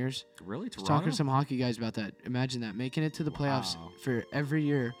 16 years? Really? I was Toronto? talking to some hockey guys about that. Imagine that, making it to the playoffs Wow. for every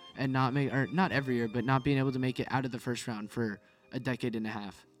year and not every year, but not being able to make it out of the first round for a decade and a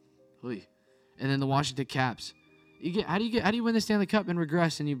half. Oy. And then the Washington Caps. How do you win the Stanley Cup and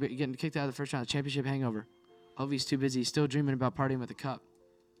regress and you getting kicked out of the first round? Championship hangover. Ovi's too busy, still dreaming about partying with the cup.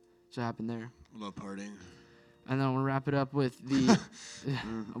 That's what happened there. Love partying. And then we'll wrap it up with the.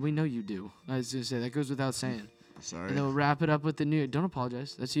 We know you do. I was gonna say that goes without saying. Sorry. And then we'll wrap it up with the New. Don't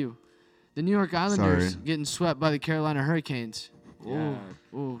apologize. That's you. The New York Islanders getting swept by the Carolina Hurricanes. Yeah.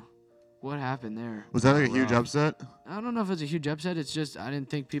 Ooh. What happened there? Was that like a huge Rough. upset? I don't know if it was a huge upset. It's just I didn't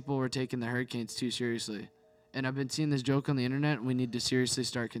think people were taking the Hurricanes too seriously. And I've been seeing this joke on the internet, and we need to seriously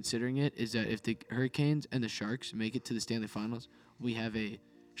start considering it, is that if the Hurricanes and the Sharks make it to the Stanley Finals, we have a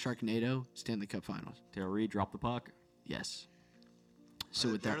Sharknado Stanley Cup Finals. Taylor Reed dropped the puck. Yes. So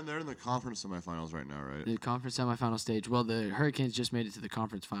with that, They're in the conference semifinals right now, right? the conference semifinal stage. Well, the Hurricanes just made it to the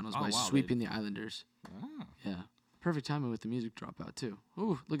conference finals Oh, by wow, sweeping the Islanders. Oh. Yeah. Perfect timing with the music dropout, too.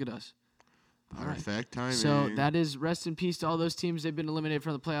 Ooh, look at us. All right. Perfect timing. So that is rest in peace to all those teams. They've been eliminated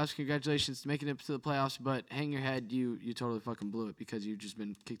from the playoffs. Congratulations to making it to the playoffs. But hang your head. You totally fucking blew it because you've just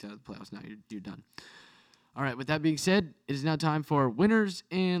been kicked out of the playoffs. Now you're done. All right. With that being said, it is now time for winners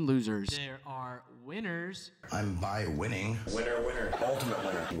and losers. There are winners I'm by winning. Winner, ultimate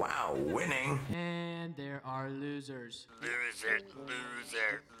winner. Wow, winning. and there are losers.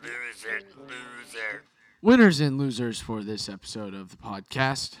 Loser. Winners and losers for this episode of the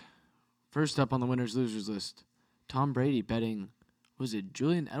podcast. First up on the winners losers list, Tom Brady betting, was it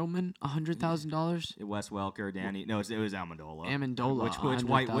Julian Edelman $100,000? Wes Welker, Danny. No, it was Amendola. Amendola, Which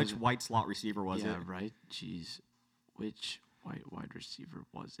 $100,000. white slot receiver was Yeah, it? right. Jeez, which wide receiver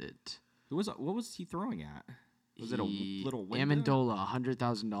was it? What was he throwing at? Was it a little window? Amendola,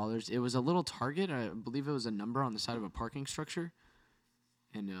 $100,000. It was a little target. I believe it was a number on the side of a parking structure,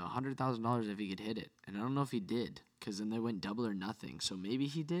 and $100,000 if he could hit it. And I don't know if he did, because then they went double or nothing. So maybe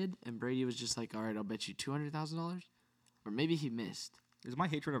he did, and Brady was just like, "All right, I'll bet you $200,000," or maybe he missed. Is my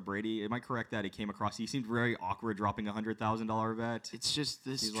hatred of Brady? Am I correct that it came across? He seemed very awkward dropping a $100,000 bet. It's just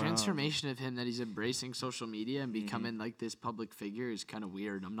this He's like, transformation of him that he's embracing social media and becoming like this public figure is kind of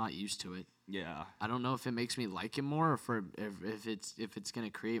weird. I'm not used to it. Yeah. I don't know if it makes me like him more, or if it's gonna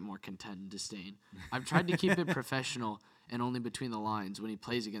create more content and disdain. I've tried to keep it professional and only between the lines when he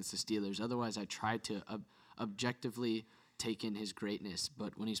plays against the Steelers. Otherwise, I try to objectively take in his greatness.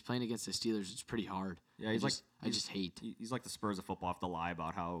 But when he's playing against the Steelers, it's pretty hard. Yeah, I just hate. He's like the Spurs of football. I have to lie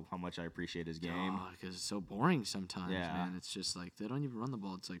about how much I appreciate his game. Because it's so boring sometimes, Yeah. man. It's just like they don't even run the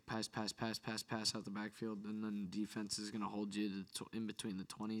ball. It's like pass out the backfield, and then defense is gonna hold you in between the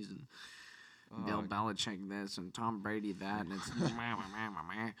 20s, and Bill Belichick this and Tom Brady that, and it's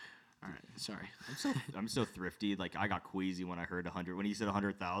all right. Sorry. I'm so thrifty. Like I got queasy when I heard 100. When he said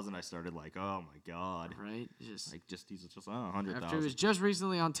 100,000, I started like, oh my god. Right? He's just 100,000. After he 100,000. was just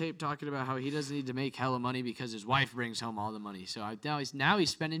recently on tape talking about how he doesn't need to make hella money because his wife brings home all the money. So now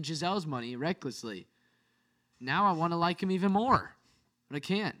he's spending Giselle's money recklessly. Now I want to like him even more, but I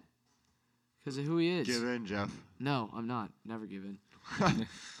can't because of who he is. Give in, Jeff. No, I'm not. Never give in.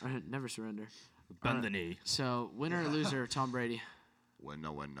 Never surrender. Bend the knee. So winner or loser, Tom Brady.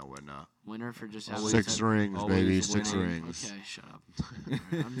 Winner. Winner for just having 6 rings, always baby. 6 winning. rings. Okay, shut up. All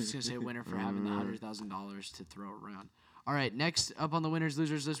right, I'm just gonna say winner for having the $100,000 to throw around. All right, next up on the winners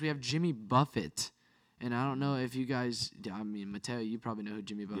losers list we have Jimmy Buffett, and I don't know if you guys. I mean, Mateo, you probably know who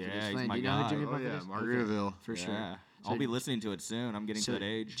Jimmy Buffett Yeah, is. he's Flynn, my do you know who guy. Jimmy Oh, Buffett yeah, is? Margaritaville. Okay, for sure. Yeah. So- I'll be listening to it soon. I'm getting So to that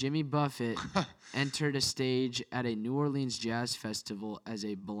age. Jimmy Buffett entered a stage at a New Orleans jazz festival as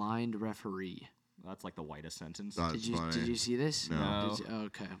a blind referee. That's like the whitest sentence. That's Did you funny. see this? No.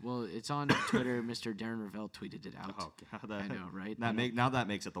 Okay. Well, it's on Twitter. Mr. Darren Ravel tweeted it out. Oh god, I know, right? Now that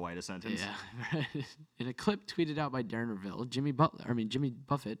makes it the whitest sentence. Yeah. In a clip tweeted out by Darren Ravel, Jimmy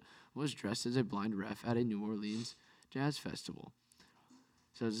Buffett was dressed as a blind ref at a New Orleans jazz festival.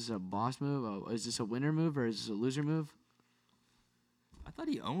 So is this a boss move? Is this a winner move or is this a loser move? I thought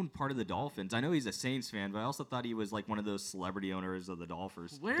he owned part of the Dolphins. I know he's a Saints fan, but I also thought he was like one of those celebrity owners of the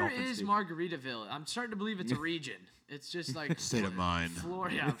Dolphins. Where is Margaritaville? I'm starting to believe it's a region. It's just like State of mind.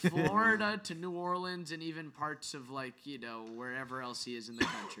 Florida to New Orleans and even parts of wherever else he is in the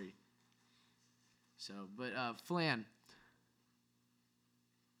country. So, but Flan,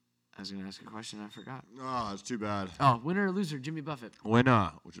 I was gonna ask a question, I forgot. Oh, that's too bad. Oh, winner or loser, Jimmy Buffett.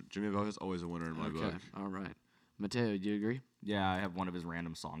 Winner. Jimmy Buffett's always a winner in my book. All right. Mateo, do you agree? Yeah, I have one of his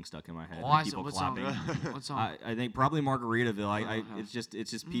random songs stuck in my head. Oh, People what song? clapping. What song? I think probably Margaritaville. It's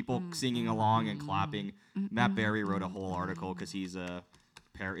just people singing along and clapping. Matt Berry wrote a whole article because he's a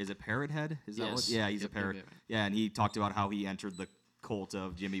Is it Parrot Head? Is that what? Yes. Yeah, he's Yep, a parrot. yep, yep. Yeah, and he talked about how he entered the cult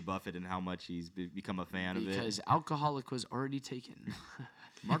of Jimmy Buffett and how much he's become a fan of it. Because alcoholic was already taken.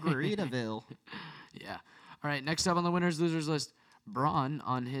 Margaritaville. Yeah. All right. Next up on the winners losers list, LeBron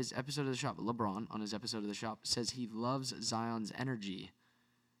on his episode of the shop says he loves Zion's energy.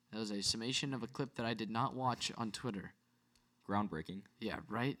 That was a summation of a clip that I did not watch on Twitter. Groundbreaking. Yeah.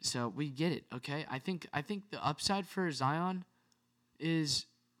 Right. So we get it. Okay. I think the upside for Zion is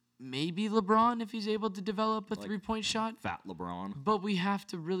maybe LeBron if he's able to develop a 3-point shot. Fat LeBron. But we have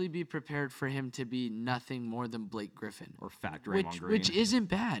to really be prepared for him to be nothing more than Blake Griffin. Or Fat Draymond Green. Which isn't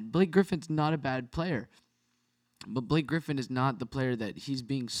bad. Blake Griffin's not a bad player. But Blake Griffin is not the player that he's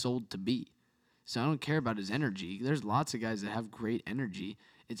being sold to be. So I don't care about his energy. There's lots of guys that have great energy.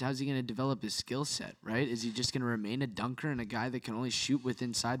 It's how's he going to develop his skill set, right? Is he just going to remain a dunker and a guy that can only shoot with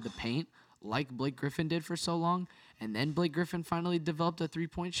inside the paint like Blake Griffin did for so long? And then Blake Griffin finally developed a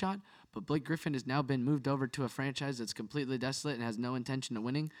 3-point shot? But Blake Griffin has now been moved over to a franchise that's completely desolate and has no intention of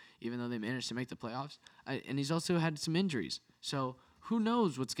winning, even though they managed to make the playoffs. And he's also had some injuries. So who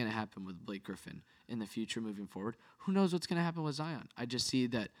knows what's going to happen with Blake Griffin in the future moving forward? Who knows what's going to happen with Zion? I just see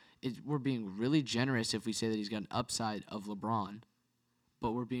that we're being really generous if we say that he's got an upside of LeBron,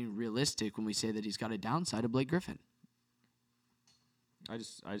 but we're being realistic when we say that he's got a downside of Blake Griffin. I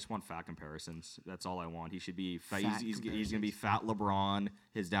just want fat comparisons. That's all I want. He should be Fat he's going to be fat LeBron.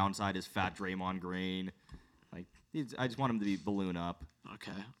 His downside is fat Draymond Green. Like I just want him to be balloon up.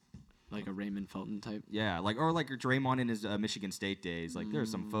 Okay. Like a Raymond Felton type. Yeah, like your Draymond in his Michigan State days. Like there's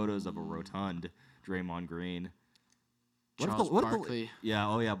some photos of a rotund Draymond Green. Charles Barkley.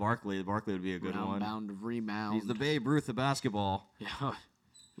 Barkley. Barkley would be a good one. Bound rebound. He's the Babe Ruth of basketball. Yeah.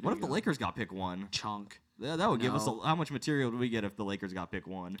 What if the Lakers got pick 1? Chunk. Yeah, that would give us No. how much material do we get if the Lakers got pick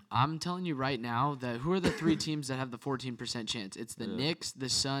 1? I'm telling you right now that who are the 3 teams that have the 14% chance? It's the Knicks, the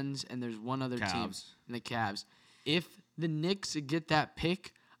Suns, and there's one other team, Cavs. and the Cavs. If the Knicks get that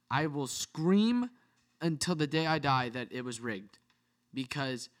pick, I will scream until the day I die that it was rigged,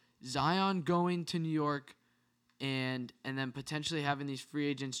 because Zion going to New York and then potentially having these free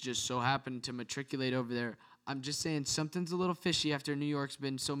agents just so happen to matriculate over there. I'm just saying something's a little fishy after New York's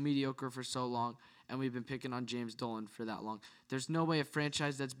been so mediocre for so long, and we've been picking on James Dolan for that long. There's no way a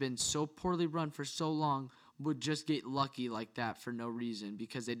franchise that's been so poorly run for so long would just get lucky like that for no reason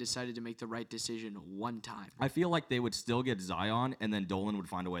because they decided to make the right decision one time. I feel like they would still get Zion, and then Dolan would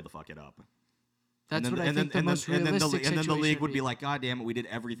find a way to fuck it up. That's and then, what I think the most realistic and then the league situation would be like, God damn it, we did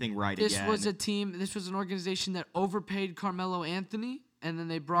everything right This again. was an organization that overpaid Carmelo Anthony, and then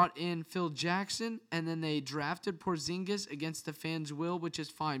they brought in Phil Jackson, and then they drafted Porzingis against the fans' will, which is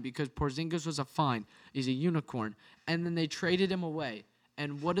fine because Porzingis was a fine. He's a unicorn. And then they traded him away.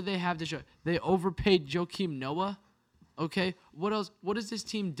 And what do they have to show? They overpaid Joakim Noah. Okay? What else? What has this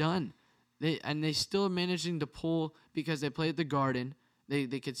team done? They still are managing to pull because they play at the Garden.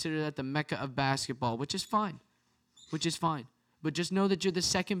 They consider that the mecca of basketball, which is fine. But just know that you're the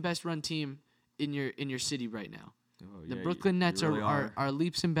second best run team in your city right now. Oh, The yeah, Brooklyn Nets really are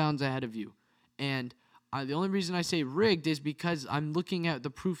leaps and bounds ahead of you. And the only reason I say rigged is because I'm looking at the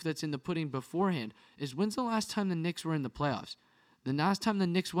proof that's in the pudding beforehand. Is when's the last time the Knicks were in the playoffs? The last time the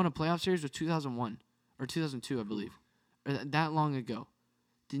Knicks won a playoff series was 2001 or 2002, I believe. Or that long ago.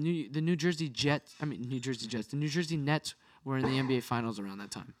 The New Jersey Nets were in the NBA Finals around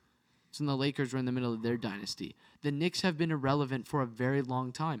that time. So the Lakers were in the middle of their dynasty. The Knicks have been irrelevant for a very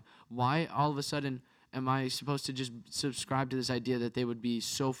long time. Why all of a sudden am I supposed to just subscribe to this idea that they would be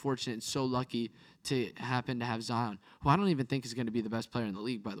so fortunate and so lucky to happen to have Zion, who I don't even think is going to be the best player in the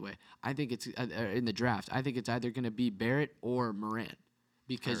league, by the way. I think it's in the draft. I think it's either going to be Barrett or Morant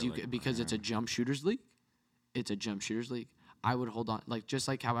because it's a jump shooters league. It's a jump shooters league. I would hold on, just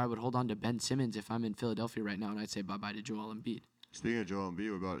like how I would hold on to Ben Simmons if I'm in Philadelphia right now, and I'd say bye-bye to Joel Embiid. Speaking of Joel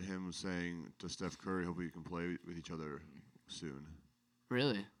Embiid, what about him saying to Steph Curry, hope we can play with each other soon?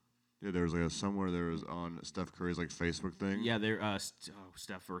 Really? Yeah, there was somewhere there was on Steph Curry's Facebook thing. Yeah, they're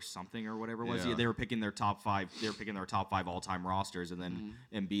Steph or something or whatever it was. Yeah. Yeah, they were picking their top 5. They were picking their top 5 all-time rosters, and then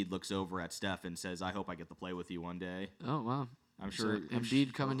Embiid looks over at Steph and says, "I hope I get to play with you one day." Oh, wow. I'm sure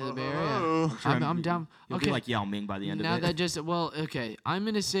Embiid coming to the Bay Area. Oh. I'm down. He'll Okay. be like Yao Ming by the end Now of that it. okay. I'm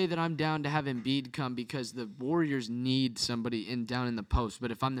gonna say that I'm down to have Embiid come because the Warriors need somebody down in the post. But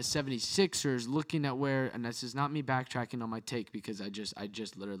if I'm the 76ers looking at where, and this is not me backtracking on my take because I just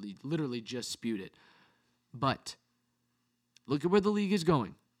literally just spewed it. But look at where the league is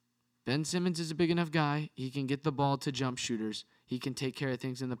going. Ben Simmons is a big enough guy. He can get the ball to jump shooters. He can take care of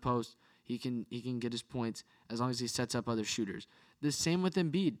things in the post. He can get his points as long as he sets up other shooters. The same with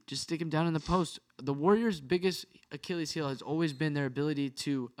Embiid. Just stick him down in the post. The Warriors' biggest Achilles heel has always been their ability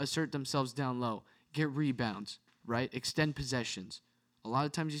to assert themselves down low, get rebounds, right? Extend possessions. A lot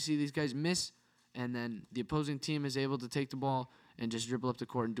of times you see these guys miss, and then the opposing team is able to take the ball and just dribble up the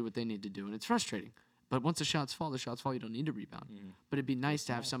court and do what they need to do, and it's frustrating. But once the shots fall, you don't need to rebound. But it'd be nice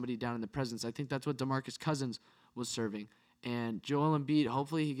to have somebody down in the presence. I think that's what DeMarcus Cousins was serving. And Joel Embiid,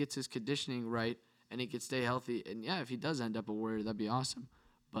 hopefully he gets his conditioning right and he can stay healthy. And, yeah, if he does end up a Warrior, that'd be awesome.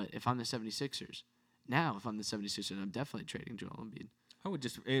 But if I'm the 76ers, I'm definitely trading Joel Embiid. I would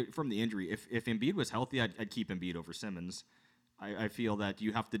just, from the injury, if Embiid was healthy, I'd keep Embiid over Simmons. I feel that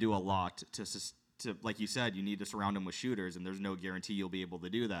you have to do a lot to like you said, you need to surround him with shooters, and there's no guarantee you'll be able to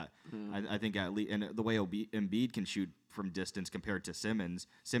do that. I think at least, and the way Embiid can shoot from distance compared to Simmons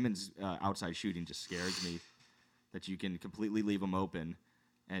outside shooting just scares me, that you can completely leave him open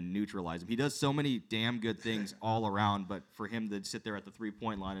and neutralize him. He does so many damn good things all around, but for him to sit there at the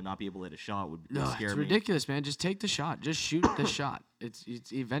 3-point line and not be able to hit a shot would scare it's me. ridiculous, man. Just take the shot. Just shoot the shot. It's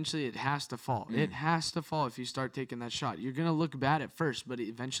eventually it has to fall. It has to fall if you start taking that shot. You're gonna look bad at first, but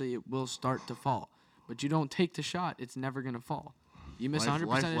eventually it will start to fall. But you don't take the shot, it's never gonna fall. You miss 100%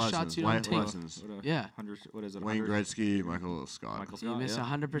 of the shots you don't take. Lessons. Yeah. What is it? Wayne 100? Gretzky, Michael Scott. Michael You Scott, miss yeah.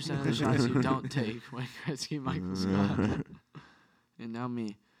 100% of the shots you don't take. Wayne Gretzky, Michael Scott. And now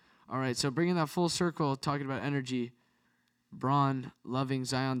me. All right, so bringing that full circle, talking about energy, Braun loving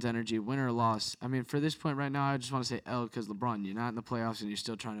Zion's energy, win or loss. I mean, for this point right now, I just want to say L because LeBron, you're not in the playoffs and you're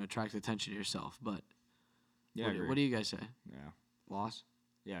still trying to attract attention to yourself. But Yeah, I agree. what do you guys say? Yeah. Loss?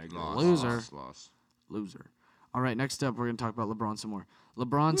 Yeah, I agree. Loser. Loss. Loser. All right, next up, we're going to talk about LeBron some more.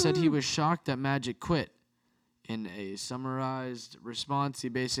 LeBron said he was shocked that Magic quit. In a summarized response, he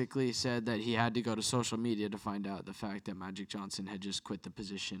basically said that he had to go to social media to find out the fact that Magic Johnson had just quit the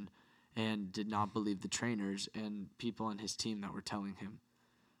position and did not believe the trainers and people on his team that were telling him.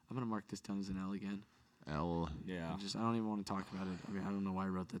 I'm going to mark this down as an L again. L. Yeah. I don't even want to talk about it. I mean, I don't know why I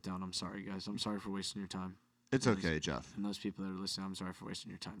wrote that down. I'm sorry, guys. I'm sorry for wasting your time. It's okay, Jeff. And those people that are listening, I'm sorry for wasting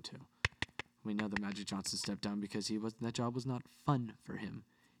your time, too. We know that Magic Johnson stepped down because that job was not fun for him.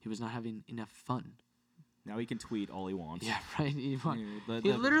 He was not having enough fun. Now he can tweet all he wants. Yeah, right. He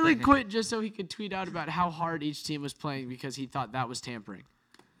The- literally quit just so he could tweet out about how hard each team was playing because he thought that was tampering.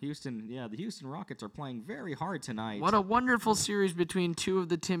 The Houston Rockets are playing very hard tonight. What a wonderful series between two of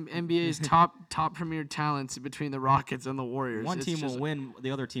the NBA's top premier talents between the Rockets and the Warriors. One team will win, the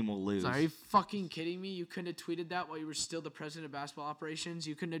other team will lose. Are you fucking kidding me? You couldn't have tweeted that while you were still the president of basketball operations?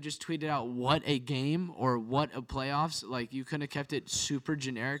 You couldn't have just tweeted out what a game or what a playoffs? Like, you couldn't have kept it super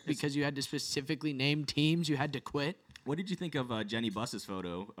generic because you had to specifically name teams you had to quit? What did you think of Jenny Buss's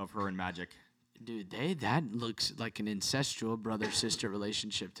photo of her and Magic? Dude, that looks like an incestual brother-sister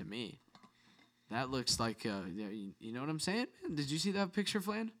relationship to me. That looks like, you know what I'm saying? Did you see that picture,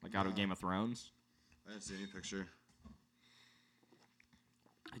 Flan? Like out of Game of Thrones? I didn't see any picture.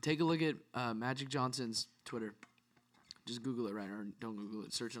 Take a look at Magic Johnson's Twitter. Just Google it right now, or don't Google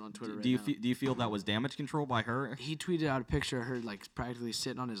it. Search it on Twitter right now. Do you feel that was damage control by her? He tweeted out a picture of her like practically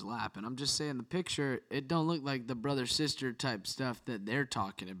sitting on his lap, and I'm just saying the picture, it don't look like the brother-sister type stuff that they're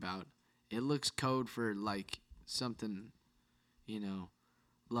talking about. It looks code for like something,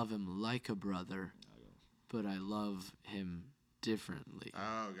 love him like a brother, but I love him differently.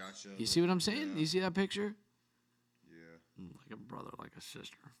 Oh, gotcha. You see what I'm saying? Yeah. You see that picture? Yeah. Like a brother, like a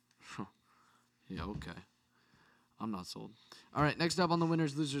sister. Yeah, okay. I'm not sold. All right, next up on the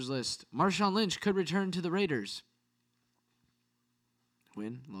winners losers list, Marshawn Lynch could return to the Raiders.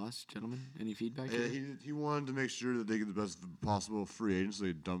 Win, loss, gentlemen? Any feedback? Yeah, here? he wanted to make sure that they get the best possible free agents. So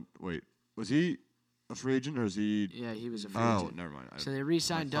they dumped. Wait, was he a free agent or is he? Yeah, he was a free Oh, agent. never mind. So they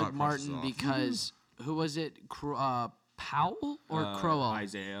re-signed my Doug thought process Martin off. because who was it? Powell or Crowell?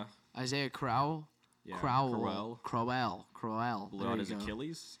 Isaiah Crowell. Yeah, Crowell. blew There out you his go.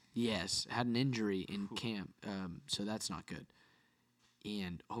 Achilles. Yes, had an injury in camp, so that's not good.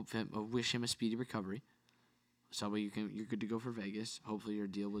 And wish him a speedy recovery. So you're good to go for Vegas. Hopefully your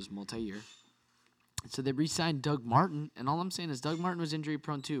deal was multi-year. So they re-signed Doug Martin, and all I'm saying is Doug Martin was injury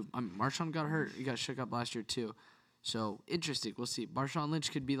prone too. Marshawn got hurt. He got shook up last year too. So interesting. We'll see. Marshawn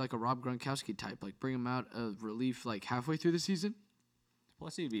Lynch could be like a Rob Gronkowski type, like bring him out of relief like halfway through the season.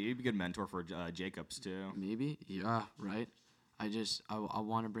 Plus, he'd be a good mentor for Jacobs too. Maybe. Yeah. Right. I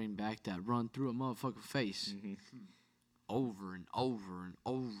want to bring back that run through a motherfucking face. Mm-hmm. Over and over and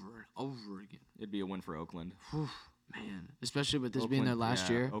over and over again. It'd be a win for Oakland. Whew, man, especially with this being their last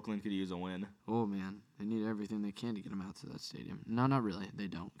year. Oakland could use a win. Oh, man. They need everything they can to get them out to that stadium. No, not really. They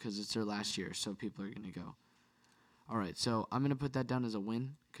don't, because it's their last year, so people are going to go. All right, so I'm going to put that down as a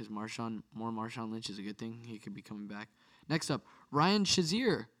win because more Marshawn Lynch is a good thing. He could be coming back. Next up, Ryan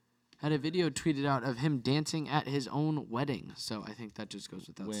Shazier had a video tweeted out of him dancing at his own wedding. So I think that just goes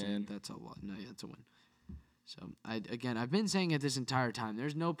without saying. Win. That's a lot. No, yeah, it's a win. So I've been saying it this entire time.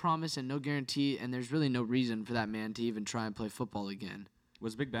 There's no promise and no guarantee, and there's really no reason for that man to even try and play football again.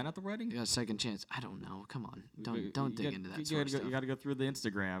 Was Big Ben at the wedding? You got a second chance. I don't know. Come on. Don't dig into that sort of stuff. You got to go through the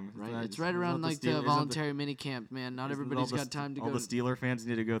Instagram. Right? It's right around like the voluntary mini camp, man. Not everybody's got time to all go. the Steeler fans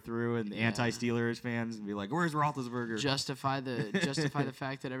need to go through, and anti-Steelers fans and be like, "Where's Roethlisberger?" Justify the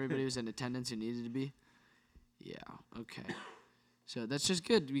fact that everybody was in attendance who needed to be. Yeah. Okay. So that's just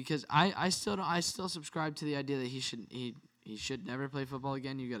good because I still subscribe to the idea that he should never play football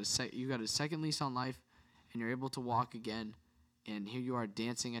again. You got a second lease on life, and you're able to walk again. And here you are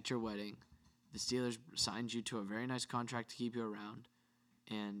dancing at your wedding. The Steelers signed you to a very nice contract to keep you around.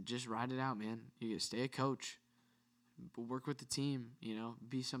 And just ride it out, man. You get to stay a coach. Work with the team,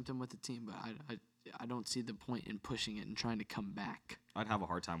 be something with the team. But I don't see the point in pushing it and trying to come back. I'd have a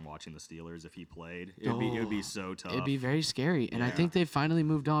hard time watching the Steelers if he played. It would be so tough. It'd be very scary. And I think they finally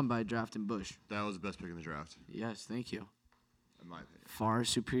moved on by drafting Bush. That was the best pick in the draft, Yes, thank you. in my opinion. Far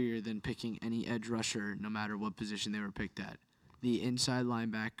superior than picking any edge rusher, no matter what position they were picked at. The inside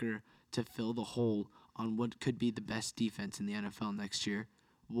linebacker to fill the hole on what could be the best defense in the NFL next year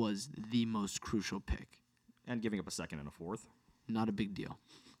was the most crucial pick. And giving up a second and a fourth. Not a big deal.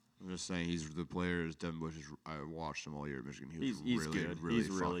 I'm just saying, he's the players. Devin Bush I watched him all year at Michigan. He's really, good. Really He's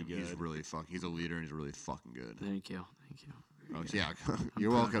fucking, really good. He's really fucking. He's a leader, and he's really fucking good. Thank you. Oh, yeah, you're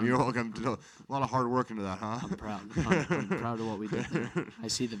welcome. You're welcome. To a lot of hard work into that, huh? I'm proud. I'm proud of what we did there. I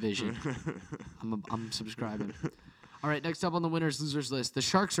see the vision. I'm subscribing. All right, next up on the winners-losers list, the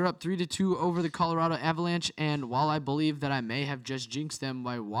Sharks are up 3-2 over the Colorado Avalanche, and while I believe that I may have just jinxed them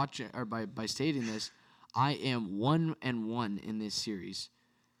by stating this, I am 1-1 in this series,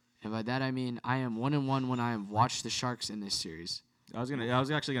 and by that I mean I am 1-1 when I have watched the Sharks in this series. I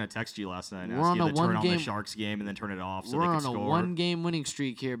was actually gonna text you last night and We're ask on you a to turn on one-game- the Sharks game and then turn it off so We're they could on score. a one-game winning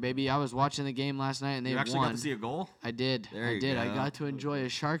streak here, baby. I was watching the game last night, and they You actually won. got to see a goal? I did. There I you did. go. I got to enjoy a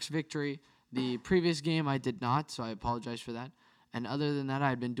Sharks victory. The previous game I did not, so I apologize for that. And other than that, I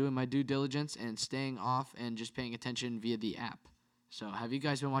had been doing my due diligence and staying off and just paying attention via the app. So have you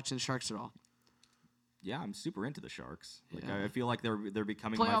guys been watching the Sharks at all? Yeah, I'm super into the Sharks. Like Yeah. I feel like they're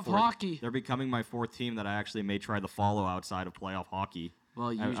becoming Playoff my fourth. hockey. They're becoming my fourth team that I actually may try to follow outside of playoff hockey.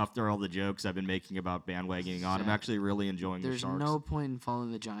 Well, After all the jokes I've been making about bandwagoning on, I'm Zach, actually really enjoying the there's Sharks. no point in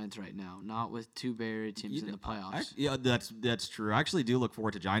following the Giants right now. Not with two Bay Area teams in the playoffs. Yeah, that's true. I actually do look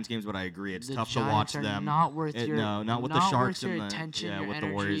forward to Giants games, but I agree it's The tough Giants to watch are them. Not worth your not with not the Sharks worth your and the attention, yeah, your with energy,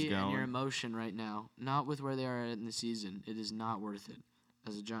 the Warriors and going. your emotion right now. Not with where they are in the season. It is not worth it.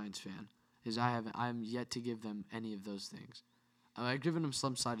 As a Giants fan, I'm yet to give them any of those things. I've given them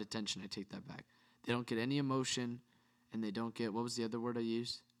some slight attention. I take that back. They don't get any emotion, and they don't get, what was the other word I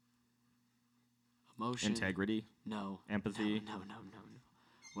used? Emotion. Integrity, No. empathy. No.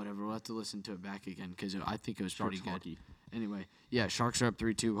 Whatever. We'll have to listen to it back again because I think it was Sharks pretty good. hockey. Anyway, yeah, Sharks are up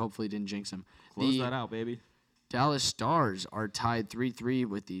 3-2. Hopefully didn't jinx them. Close that out, baby. Dallas Stars are tied 3-3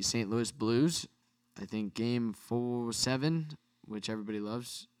 with the St. Louis Blues. I think game 7, which everybody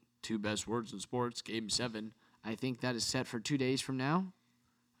loves, two best words in sports, game 7. I think that is set for 2 days from now.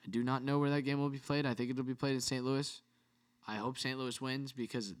 I do not know where that game will be played. I think it'll be played in St. Louis. I hope St. Louis wins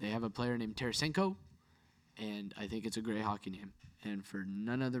because they have a player named Tarasenko, and I think it's a great hockey name. And for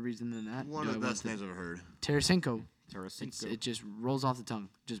none other reason than that, One of the best names I've ever heard. Tarasenko. Tarasenko. It just rolls off the tongue.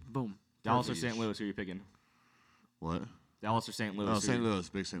 Just boom. Dallas or Perfect. St. Louis? Who are you picking? What? Dallas or St. Louis? Oh, Who St. you- Louis,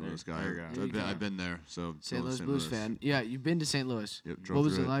 big St. Louis guy. there you go. There you I've go. been there, so St. go Louis St. Blues fan. Yeah, you've been to St. Louis. Yep, drove What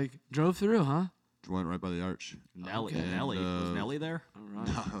was through it it. like? Drove through, huh? Went right by the arch. Nelly. Okay. Nelly. Was And, Nelly there? All right.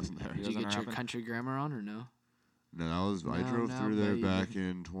 No, I wasn't there. Did you wasn't get your rapping? country grammar on or no? No, I No, drove no, through there buddy. back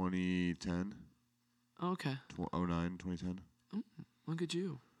in 2010, Okay. 09, 2010. Look at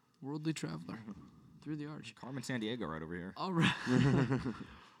you. Worldly traveler. Through the arch. Carmen San Diego right over here. All right.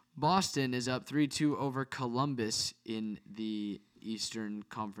 Boston is up 3-2 over Columbus in the Eastern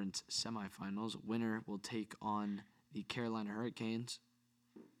Conference semifinals. Winner will take on the Carolina Hurricanes.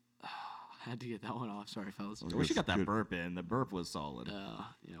 I had to get that one off. Sorry, fellas. I wish you got that Good. burp in. The burp was solid.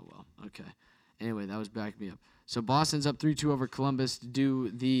 Yeah, well, okay. Anyway, that was back me up. So Boston's up 3-2 over Columbus. Do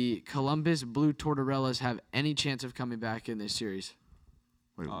the Columbus Blue Tortorellas have any chance of coming back in this series?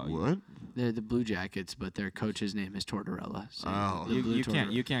 Wait, Oh, what? They're the Blue Jackets, but their coach's name is Tortorella. So Oh. the Blue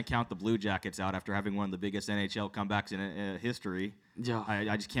You can't count the Blue Jackets out after having one of the biggest NHL comebacks in history. Yeah,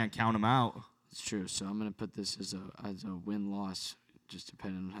 I just can't count them out. it's true. So I'm gonna put this as a win-loss, just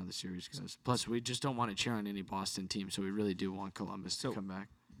depending on how the series goes. Plus, we just don't want to cheer on any Boston team, so we really do want Columbus to come back.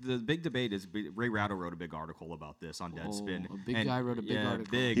 the big debate is Ray Ratto wrote a big article about this on Deadspin. A big guy wrote a big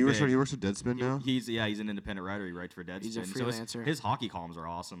article. He works for Deadspin now. He's an independent writer. He writes for Deadspin. He's a freelancer. So his hockey columns are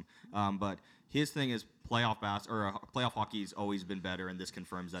awesome. But his thing is playoff hockey's always been better, and this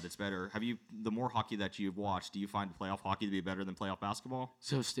confirms that it's better. The more hockey that you've watched, do you find playoff hockey to be better than playoff basketball?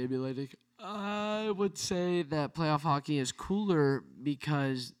 So stimulating. I would say that playoff hockey is cooler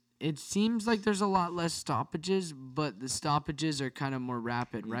because it seems like there's a lot less stoppages, but the stoppages are kind of more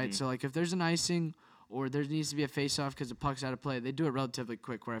rapid, right? So, like, if there's an icing or there needs to be a face-off because the puck's out of play, they do it relatively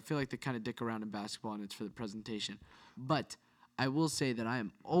quick, where I feel like they kind of dick around in basketball and it's for the presentation. But I will say that I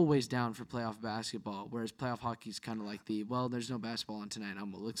am always down for playoff basketball, whereas playoff hockey is kind of like there's no basketball on tonight.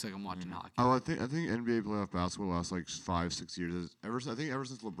 It looks like I'm watching hockey. Oh, I think NBA playoff basketball lasts like 5-6 years. Ever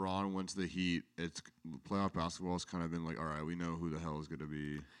since LeBron went to the Heat, it's playoff basketball has kind of been like, all right, we know who the hell is going to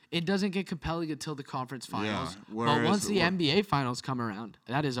be. It doesn't get compelling until the conference finals. Yeah, But once the NBA finals come around,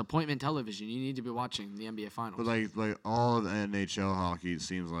 that is appointment television. You need to be watching the NBA finals. But like all of the NHL hockey, it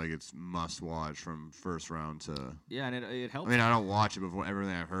seems like it's must watch from first round to. Yeah, and it helps. I mean, I don't watch it before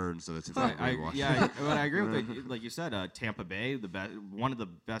everything I've heard, and so it's But exactly watch. but I agree with like you said. Tampa Bay, one of the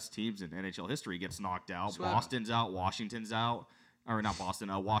best teams in NHL history, gets knocked out. Swept. Boston's out. Washington's out. Or not Boston.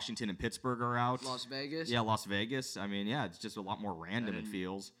 Washington and Pittsburgh are out. Las Vegas? Yeah, Las Vegas. I mean, it's just a lot more random. It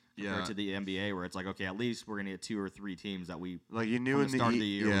feels compared to the NBA, where it's like, okay, at least we're gonna get 2 or 3 teams that we Like you knew from in the start of the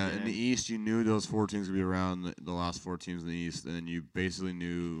year. in the East, you knew those 4 teams would be around the last 4 teams in the East, and then you basically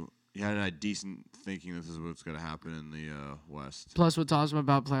knew you had a decent thinking this is what's going to happen in the West. Plus, what's awesome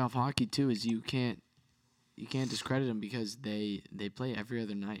about playoff hockey too is you can't discredit them because they play every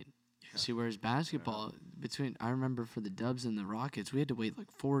other night. Yeah. See, whereas basketball, I remember for the Dubs and the Rockets, we had to wait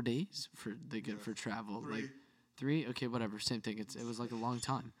like 4 days for travel. 3. Like 3, okay, whatever, same thing. It was like a long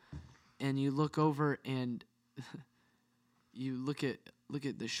time. And you look over and you look at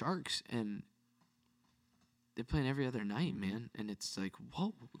the Sharks, and they're playing every other night, man. And it's like,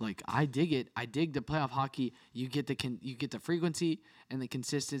 whoa! Like, I dig it. I dig the playoff hockey. You get the frequency and the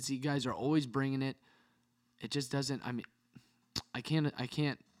consistency. Guys are always bringing it. It just doesn't. I mean, I can't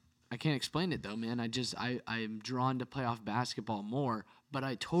explain it though, man. I'm drawn to playoff basketball more, but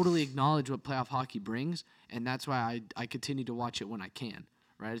I totally acknowledge what playoff hockey brings, and that's why I continue to watch it when I can.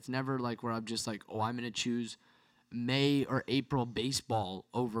 Right? It's never like where I'm just like, oh, I'm gonna choose May or April baseball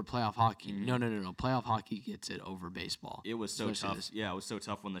over playoff hockey. No. Playoff hockey gets it over baseball. It was so tough. Yeah, it was so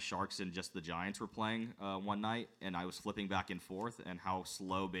tough when the Sharks and just the Giants were playing one night, and I was flipping back and forth, and how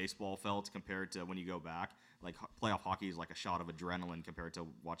slow baseball felt compared to when you go back. Like, playoff hockey is like a shot of adrenaline compared to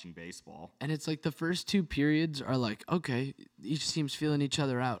watching baseball. And it's like the first 2 periods are like, okay, each team's feeling each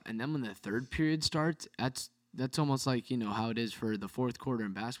other out. And then when the third period starts, that's almost like, how it is for the fourth quarter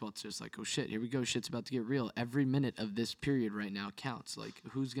in basketball. It's just like, oh, shit, here we go. Shit's about to get real. Every minute of this period right now counts. Like,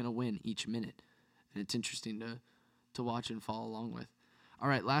 who's going to win each minute? And it's interesting to watch and follow along with. All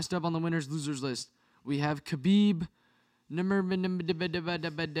right, last up on the winners-losers list, we have Khabib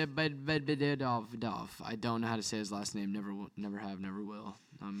Nurmagomedov. I don't know how to say his last name. Never have, never will.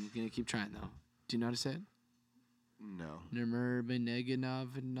 I'm going to keep trying, though. Do you know how to say it? No.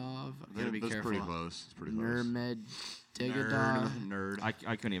 Nurmagomedov. I'm going to be That's careful. pretty close. It's pretty close. Nurmagomedov. I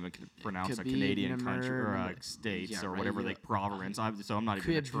couldn't even pronounce a Khabib Canadian country or states or whatever they province. So I'm not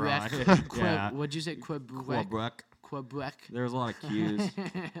even going to try. Yeah. What'd you say? Quebec. There's a lot of Q's.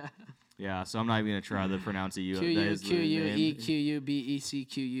 Yeah, so I'm not even going to try to pronounce it.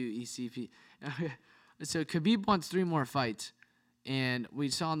 Q-U-Q-U-E-Q-U-B-E-C-Q-U-E-C-P. So Khabib wants 3 more fights, and we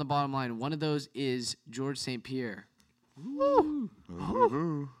saw on the bottom line, one of those is George St. Pierre. Woo!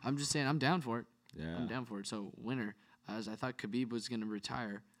 I'm just saying, I'm down for it. Yeah. I'm down for it. So, winner. As I thought Khabib was going to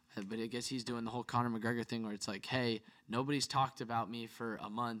retire, but I guess he's doing the whole Conor McGregor thing where it's like, hey, nobody's talked about me for a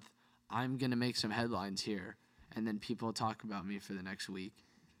month. I'm going to make some headlines here, and then people talk about me for the next week.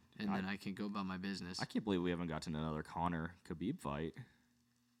 And then I can go about my business. I can't believe we haven't gotten another Conor Khabib fight.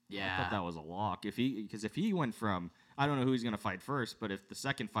 Yeah. I thought that was a lock. If he went from, I don't know who he's going to fight first, but if the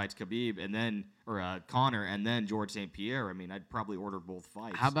second fight's Khabib and then Conor and then George St. Pierre, I mean, I'd probably order both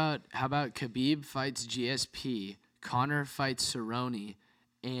fights. How about Khabib fights GSP, Conor fights Cerrone,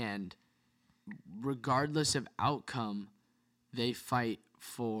 and regardless of outcome, they fight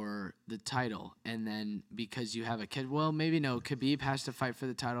for the title, and then because you have a kid, well, maybe no, Khabib has to fight for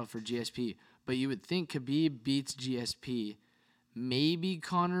the title for GSP, but you would think Khabib beats GSP, maybe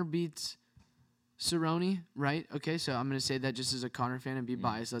Conor beats Cerrone, right? Okay, so I'm going to say that just as a Conor fan and be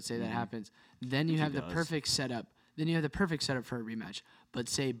biased. Let's say that happens. Then you have the perfect setup. Then you have the perfect setup for a rematch. But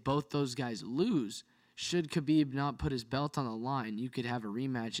say both those guys lose, should Khabib not put his belt on the line, you could have a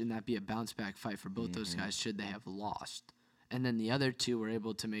rematch and that be a bounce back fight for both those guys should they have lost. and then the other 2 were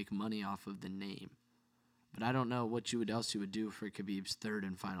able to make money off of the name. But I don't know what else you would do for Khabib's 3rd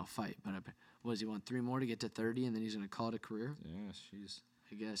and final fight. But what does he want, 3 more to get to 30, and then he's going to call it a career? Yeah, she's.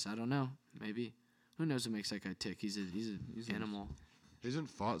 I guess. I don't know. Maybe. Who knows what makes that guy tick? He's an animal. He hasn't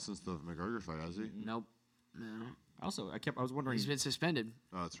fought since the McGregor fight, has he? Nope. No. I was wondering. He's been suspended.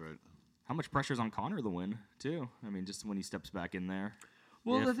 Oh, that's right. How much pressure's on Connor to win too? I mean, just when he steps back in there.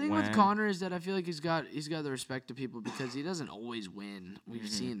 Well, the If, thing with when- Connor is that I feel like he's got the respect of people because he doesn't always win. We've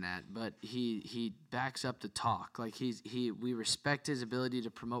seen that, but he backs up the talk. Like we respect his ability to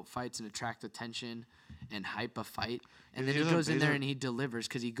promote fights and attract attention and hype a fight. And then he goes in there and he delivers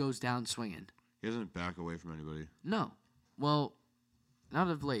because he goes down swinging. He doesn't back away from anybody. No, well, not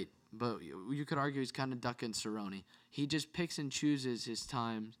of late, but you could argue he's kind of ducking Cerrone. He just picks and chooses his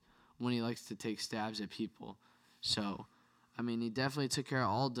times when he likes to take stabs at people. So, I mean, he definitely took care of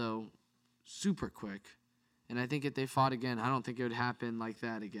Aldo super quick. And I think if they fought again, I don't think it would happen like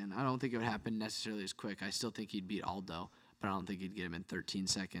that again. I don't think it would happen necessarily as quick. I still think he'd beat Aldo, but I don't think he'd get him in 13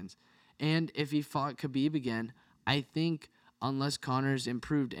 seconds. And if he fought Khabib again, I think unless Connor's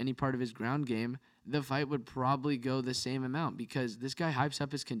improved any part of his ground game, the fight would probably go the same amount because this guy hypes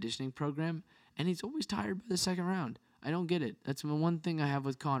up his conditioning program, and he's always tired by the second round. I don't get it. That's the one thing I have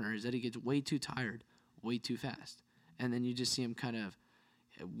with Connor is that he gets way too tired, way too fast. And then you just see him kind of,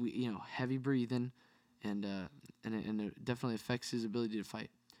 heavy breathing, and it definitely affects his ability to fight.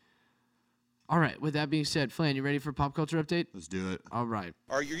 All right, with that being said, Flan, you ready for pop culture update? Let's do it. All right.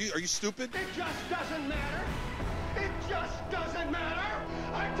 Are you stupid? It just doesn't matter. It just doesn't matter.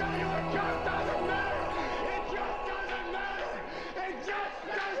 I tell you, it just doesn't matter. It just doesn't matter. It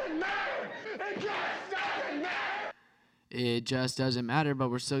just doesn't matter. It just doesn't matter. It just doesn't matter, but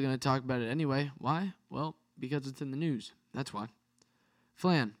we're still going to talk about it anyway. Why? Well, because it's in the news. That's why.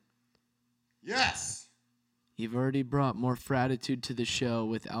 Flan, Yes. you've already brought more fratitude to the show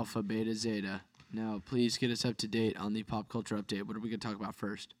with Alpha, Beta, Zeta. Now, please get us up to date on the pop culture update. What are we going to talk about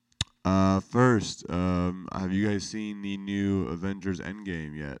first? First, have you guys seen the new Avengers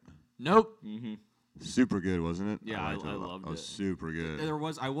Endgame yet? Nope. Mm-hmm. Super good, wasn't it? Yeah, I liked it a lot. loved It was it. super good.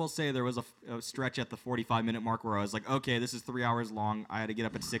 I will say there was a stretch at the 45-minute mark where I was like, okay, this is 3 hours long. I had to get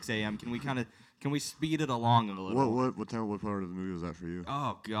up at 6 a.m. Can we speed it along a little? What part of the movie was that for you?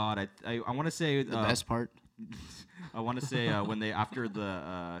 Oh God, I want to say The best part? I want to say when they after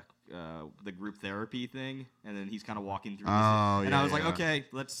the group therapy thing, and then he's kind of walking through. Oh, and yeah, I was like, yeah. okay,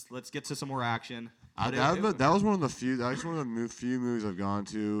 let's get to some more action. But That was one of the few. That's one of the few movies I've gone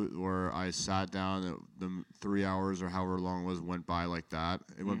to where I sat down. The 3 hours or however long it was went by like that.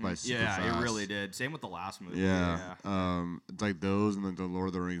 It went by super fast. Yeah, it really did. Same with the last movie. Yeah. It's like those and then the Lord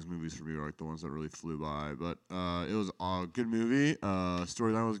of the Rings movies for me are like the ones that really flew by. But it was a good movie.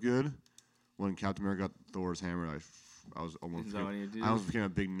 Storyline was good. When Captain America got Thor's hammer, I was almost Is that what you do? I almost became a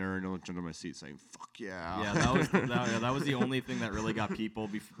big nerd and jumped on my seat saying "fuck yeah." Yeah, that was the only thing that really got people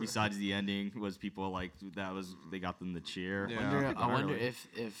besides the ending was people like they got them to cheer. Yeah. I wonder if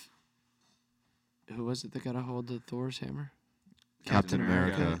who was it that got a hold of Thor's hammer? Captain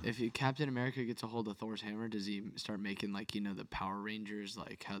America. If Captain America gets a hold of Thor's hammer, does he start making the Power Rangers,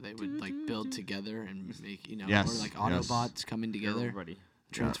 like how they would build together and make Yes, or like yes. Autobots coming together, Everybody.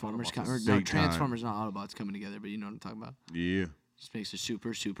 Transformers, Autobots or is no, big time. Transformers, not Autobots coming together, but you know what I'm talking about. Yeah, Just makes a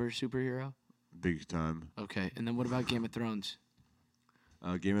superhero. big time. Okay, and then what about Game of Thrones?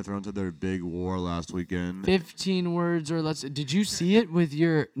 Game of Thrones had their big war last weekend. 15 words or less. Did you see it with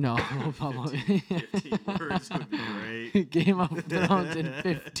your no? 15 words would be great. Game of Thrones in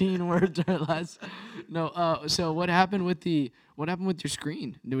 15 words or less. No. So what happened with your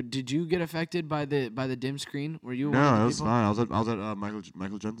screen? Did you get affected by the dim screen? Were you? one of No, the it was people? fine. I was at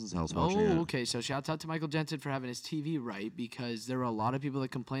Michael Jensen's house watching it. Oh, okay. So shouts out to Michael Jensen for having his TV right because there were a lot of people that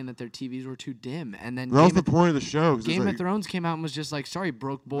complained that their TVs were too dim, and then That was the point of the show. 'cause it's Game like- of Thrones came out and was just like, "Sorry,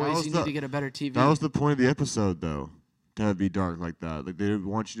 broke boys, was you the- need to get a better TV." That was the point of the episode, though. To have it be dark like that. Like they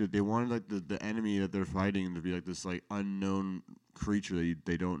wanted like the enemy that they're fighting to be like this like unknown creature that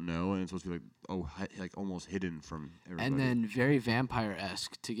they don't know, and it's supposed to be like almost hidden from everybody. And then very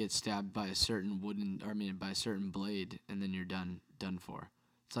vampire-esque to get stabbed by a certain by a certain blade, and then you're done for.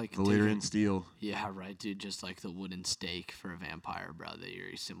 It's like Valyrian steel. Yeah, right, dude. Just like the wooden stake for a vampire, bro. The eerie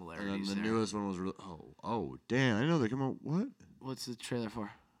And similarities then the there. newest one was really oh damn! I didn't know they come out. What? What's the trailer for?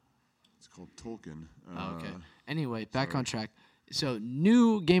 It's called Tolkien. Oh, okay. Anyway, back on track. So,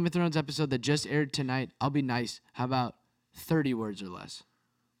 new Game of Thrones episode that just aired tonight. I'll be nice. How about 30 words or less?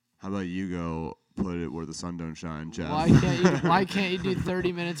 How about you go put it where the sun don't shine, Jeff? Why can't you do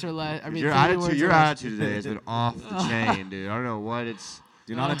 30 minutes or less? I mean, your 30 words attitude, or your less. attitude today has been off the chain, dude. I don't know what it's.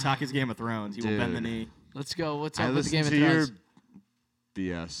 Do not attack his Game of Thrones. He will bend the Dude. knee. Let's go. What's I up with the listened Game to of Thrones?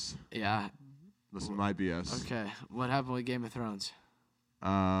 your BS. Yeah. Listen to my BS. Okay. What happened with Game of Thrones?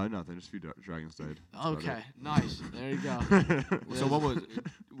 Nothing. Just a few dragons died. That's about Okay. Nice. There you go. it. So what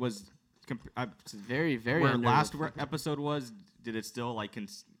was It's very, very. where under- last episode was? Did it still like?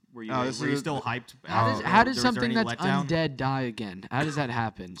 Were you Oh, were this you is- still hyped? How does, or how does was there something any that's letdown? undead die again? How does that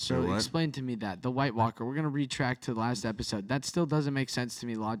happen? So what? explain to me that. The White Walker, we're going to retract to the last episode. That still doesn't make sense to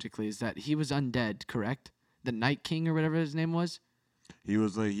me logically. Is that he was undead, correct? The Night King or whatever his name was? He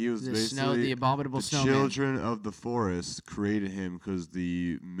was The basically the abominable the snowman. children of the forest created him because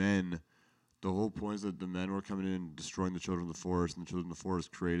the whole point is that the men were coming in and destroying the children of the forest, and the children of the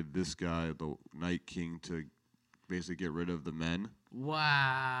forest created this guy, the Night King, to basically get rid of the men.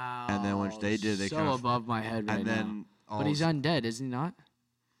 Wow. And then once they did, they so kind of above my head right and now. then But he's undead, is he not?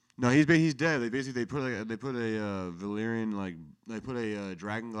 no, he's dead. They put a Valyrian they put a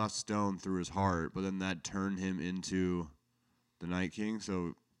dragon glass stone through his heart, but then that turned him into the Night King.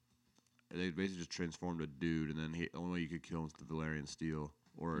 So they basically just transformed a dude, and then the only way you could kill him was the Valyrian steel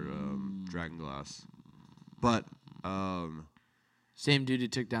or dragon glass. But Same dude who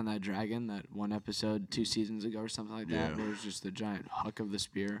took down that dragon that one episode 2 seasons ago or something like that, Yeah. where it was just the giant huck of the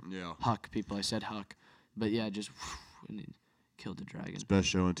spear. yeah, Huck, people. I said huck. But yeah, just and he killed the dragon. it's best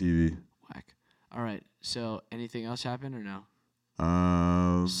show on TV. Whack. All right. So anything else happened or no?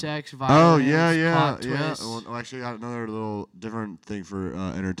 Oh Sex, violence, plot yeah. twists. Well, actually, I got another little different thing for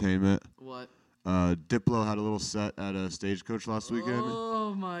entertainment. What? Diplo had a little set at a Stagecoach last weekend,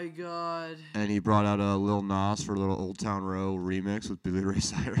 Oh my God. and he brought out a Lil Nas for a little Old Town Row remix with Billy Ray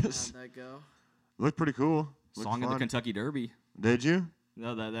Cyrus. How'd that go? Looked pretty cool. Looked Song of the fun. Kentucky Derby. Did you?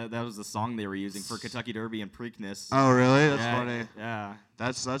 No, that was the song they were using for Kentucky Derby and Preakness. Oh, really? That's yeah, funny. Yeah.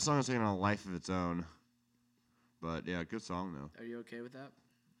 That song is taking on a life of its own. But yeah, good song though. Are you okay with that?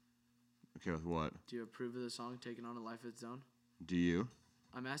 Okay, with what? Do you approve of the song taking on a life of its own? Do you?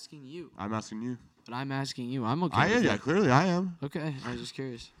 I'm asking you. I'm asking you. But I'm asking you. I'm okay I with am. Yeah, it. clearly I am. Okay. I was just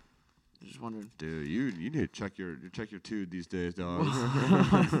curious. Just wondering. Dude, you need to check your tube these days, dog.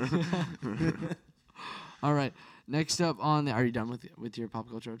 All right. Next up on the... Are you done with your pop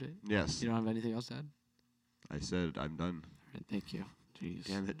culture update? Yes. You don't have anything else to add? I said I'm done. All right, thank you. Jeez.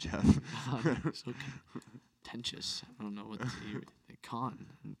 Damn it, Jeff. So contentious. I don't know what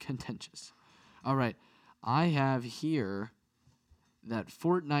contentious. All right. I have here that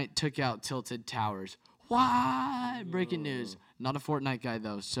Fortnite took out Tilted Towers. What? Breaking news. Not a Fortnite guy,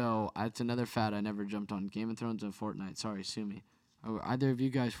 though, so that's another fad I never jumped on. Game of Thrones and Fortnite. Sorry, sue me. Are either of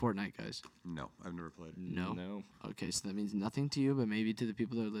you guys Fortnite guys? No, I've never played. No. No. Okay, so that means nothing to you, but maybe to the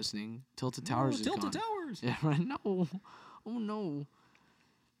people that are listening. Tilted Towers is Tilted gone. Towers. Yeah, right. No. Oh, no.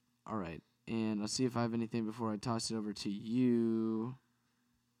 All right. And let's see if I have anything before I toss it over to you,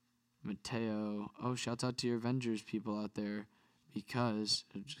 Mateo. Oh, shouts out to your Avengers people out there because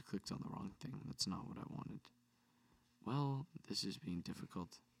I just clicked on the wrong thing. That's not what I wanted. Well, this is being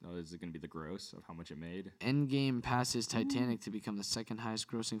difficult. Oh, is it going to be the gross of how much it made? Endgame passes Titanic to become the second highest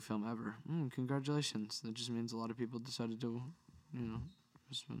grossing film ever. Congratulations. That just means a lot of people decided to,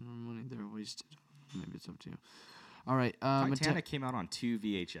 spend more money there wasted. Maybe it's up to you. All right. Titanic came out on 2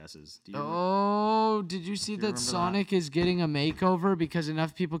 VHSs. Do you remember? Oh, did you see you that remember Sonic is getting a makeover because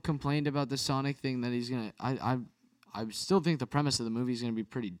enough people complained about the Sonic thing that he's gonna? I still think the premise of the movie is gonna be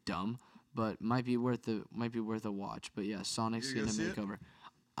pretty dumb, but might be worth a watch. But yeah, Sonic's You getting a gonna see it? makeover.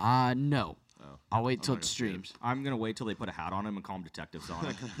 No. Oh. I'll wait till not it gonna see it. streams. I'm going to wait till they put a hat on him and call him Detective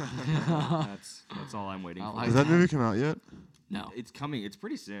Sonic. that's all I'm waiting I for. like Has that movie come out yet? No. It's coming. It's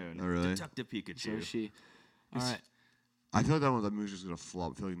pretty soon. Oh, really? Detective Pikachu. So she. All right. I feel like that movie's just gonna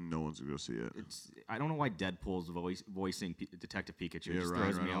flop. I feel like no one's gonna go see it. I don't know why Deadpool's voicing Detective Pikachu. It Yeah, just Ryan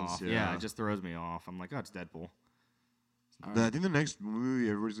throws me Reynolds, off. yeah. It just throws me off. I'm like, oh, it's Deadpool. All I right. think the next movie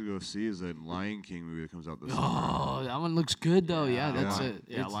everybody's gonna go see is a Lion King movie that comes out this summer. Oh, that one looks good though. Yeah, that's Yeah. it.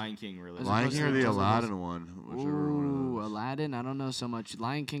 Yeah, It's- Lion King really. As Lion opposed King to or the Disney Aladdin one, whichever one Ooh, it is. Aladdin. I don't know so much.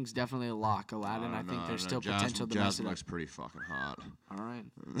 Lion King's definitely a lock. Aladdin, I think there's still potential to mess Jasmine it up. looks pretty fucking hot. All right.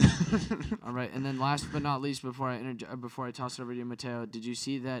 All right, and then last but not least, before I toss it over to you, Mateo, did you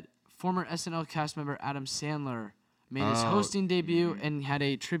see that former SNL cast member Adam Sandler made his Oh, hosting debut and had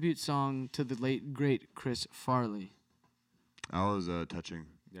a tribute song to the late great Chris Farley? That was touching.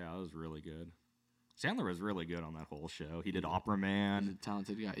 Yeah, that was really good. Sandler was really good on that whole show. He did Opera He's a Man.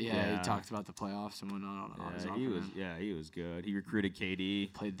 talented guy. Yeah, Yeah. he talked about the playoffs and whatnot. on his He was. Aquaman. Yeah, he was good. He recruited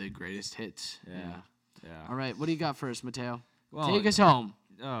KD. Played the greatest hits. Yeah. Yeah. All right, what do you got for us, Mateo? Well, Take us home.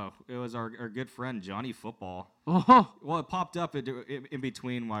 it was our good friend Johnny Football. Oh, Well, it popped up in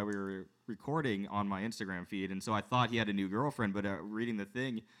between while we were recording on my Instagram feed, and so I thought he had a new girlfriend. But reading the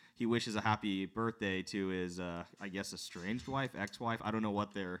thing, he wishes a happy birthday to his, I guess, estranged wife, ex-wife. I don't know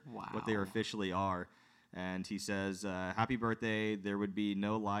what they Wow. officially are. And he says, "Happy birthday. There would be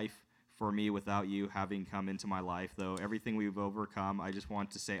no life for me without you having come into my life. Though everything we've overcome, I just want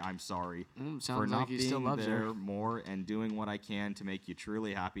to say I'm sorry sounds for like not he being still loves there her. more and doing what I can to make you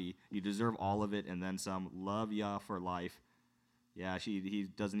truly happy. You deserve all of it and then some. Love ya for life." Yeah, he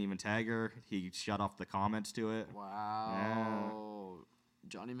doesn't even tag her. He shut off the comments to it. Wow.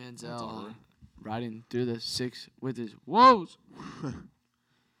 Johnny Manziel hard. riding through the 6 with his woes.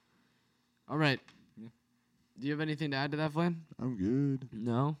 All right. Yeah. Do you have anything to add to that, Flan? I'm good.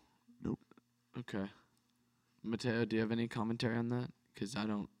 No? Nope. Okay. Mateo, do you have any commentary on that? Because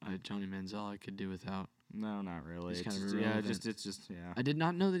Johnny Manziel I could do without. No, not really. He's It's kind of just- yeah, irrelevant. it's just yeah. I did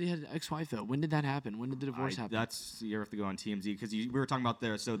not know that he had an ex-wife, though. When did that happen? When did the divorce happen? That's you have to go on TMZ because we were talking about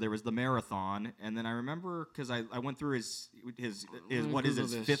there. So there was the marathon, and then I remember because I went through his me what is Google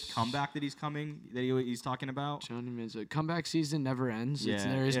his this. fifth comeback that he's talking about. Johnny Manziel. Comeback season never ends. Yeah,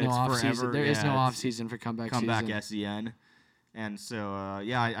 There is no it's off season. forever. There is Yeah, no it's- off season for comeback Comeback season. SEN. And so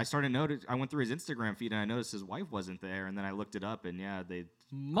I started notice. I went through his Instagram feed and I noticed his wife wasn't there, and then I looked it up, and yeah, they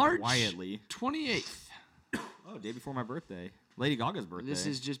March quietly. 28th. Oh, day before my birthday, Lady Gaga's birthday. This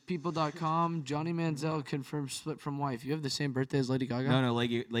is just people.com. Johnny Manziel confirmed split from wife. You have the same birthday as Lady Gaga? no,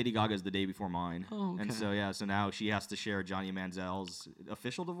 Lady Gaga's the day before mine. Oh, And okay. so now she has to share Johnny Manziel's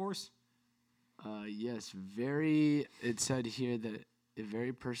official divorce. Yes, it said here that a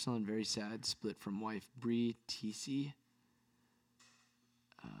very personal and very sad split from wife Bree Tisi.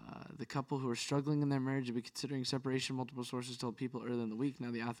 The couple who are struggling in their marriage have been considering separation. Multiple sources told People earlier in the week.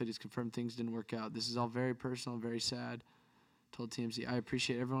 Now the athlete has confirmed things didn't work out. This is all very personal, very sad. Told TMZ, I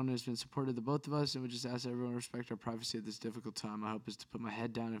appreciate everyone who has been supportive of the both of us and would just ask everyone to respect our privacy at this difficult time. My hope is to put my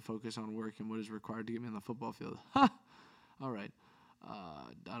head down and focus on work and what is required to get me on the football field. Ha! All right. I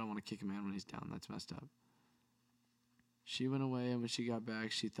don't want to kick a man when he's down. That's messed up. She went away, and when she got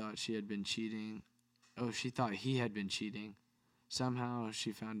back, she thought she had been cheating. Oh, she thought he had been cheating. Somehow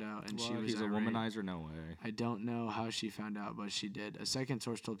she found out, and she was He's a irate. womanizer. No way. I don't know how she found out, but she did. A second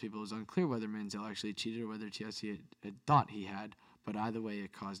source told People it was unclear whether Manziel actually cheated or whether TSC had thought he had, but either way,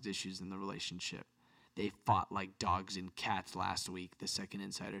 it caused issues in the relationship. They fought like dogs and cats last week, the second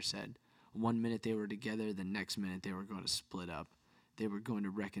insider said. 1 minute they were together, the next minute they were going to split up. They were going to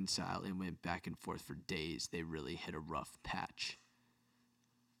reconcile and went back and forth for days. They really hit a rough patch.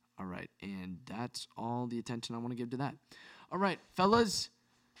 All right, and that's all the attention I want to give to that. All right, fellas,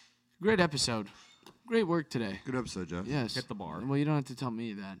 great episode. Great work today. Good episode, Jeff. Yes. Hit the bar. Well, you don't have to tell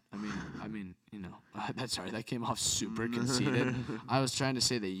me that. I mean, that's sorry. That came off super conceited. I was trying to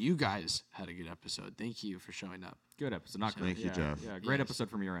say that you guys had a good episode. Thank you for showing up. Good episode. Not Thank great. you, Jeff. Yeah, great Yes. episode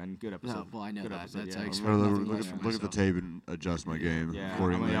from your end. Good episode. No, well, I know Good that. episode, That's yeah. I I'm expect gonna nothing look, less at, from look at the myself. tape and adjust my game Yeah, I'm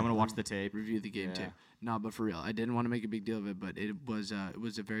accordingly. gonna watch the tape. Review the game Yeah. tape. No, but for real, I didn't want to make a big deal of it, but it was a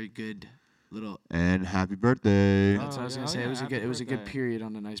very good little. And happy birthday. That's what I was gonna say. It was a happy good. It was a good birthday. period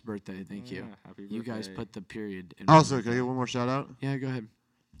on a nice birthday. Thank you. Yeah, happy You guys birthday. put the period. In Also, my can I get one more shout out? Yeah, go ahead.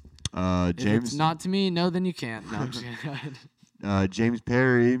 If James it's not to me, no, then you can't. No, I'm just kidding. Go ahead. James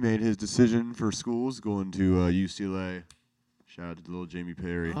Perry made his decision for schools, going to UCLA. Shout out to the little Jamie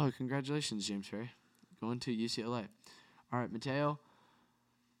Perry. Oh, congratulations, James Perry. Going to UCLA. All right, Mateo.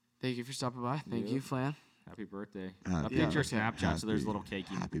 Thank you for stopping by. Thank Yeah. you, Flan. Happy birthday. Happy Update your birthday. Snapchat so there's a little Happy-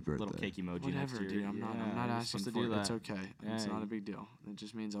 cakey, happy little birthday. cake emoji next Whatever, to dude. your- I'm not Yeah, you're asking supposed to for do it. It's that. okay. It's Yeah, not a you- big deal. It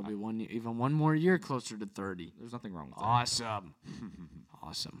just means I'll be even one more year closer to 30. There's nothing wrong with that. Awesome.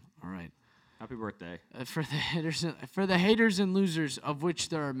 Awesome. All right. Happy birthday. For the haters and losers, of which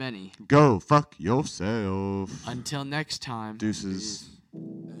there are many. Go fuck yourself. Until next time. Deuces.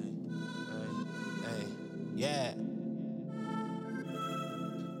 Hey, yeah.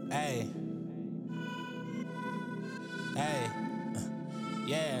 Hey. Hey.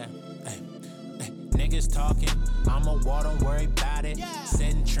 Yeah. Hey. Niggas talking, I'm a wall, don't worry about it.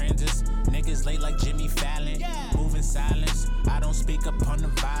 Setting trends, niggas late like Jimmy Fallon. Moving silence, I don't speak upon the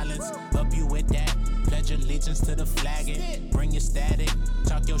violence. Up you with that, pledge allegiance to the flagging. Bring your static,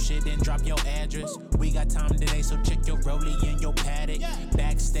 talk your shit and drop your address. We got time today, so check your rollie and your paddock.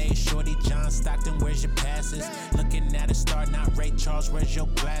 Backstage, shorty John Stockton, where's your passes? Looking at a star, not Ray Charles, where's your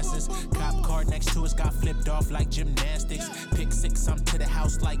glasses? Cop car next to us got flipped off like gymnastics. Pick six, I'm to the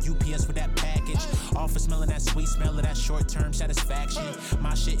house like UPS with that package. Office smelling that sweet smell of that short-term satisfaction.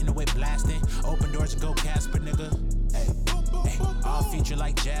 My shit in the whip blasting. Open doors and go Casper, nigga. Hey, all feature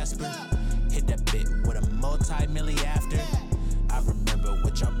like Jasper. Hit that bit with a multi-milli after. I remember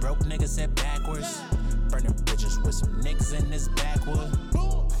what Y'all broke niggas head backwards. Burning bridges with some niggas in this backwood.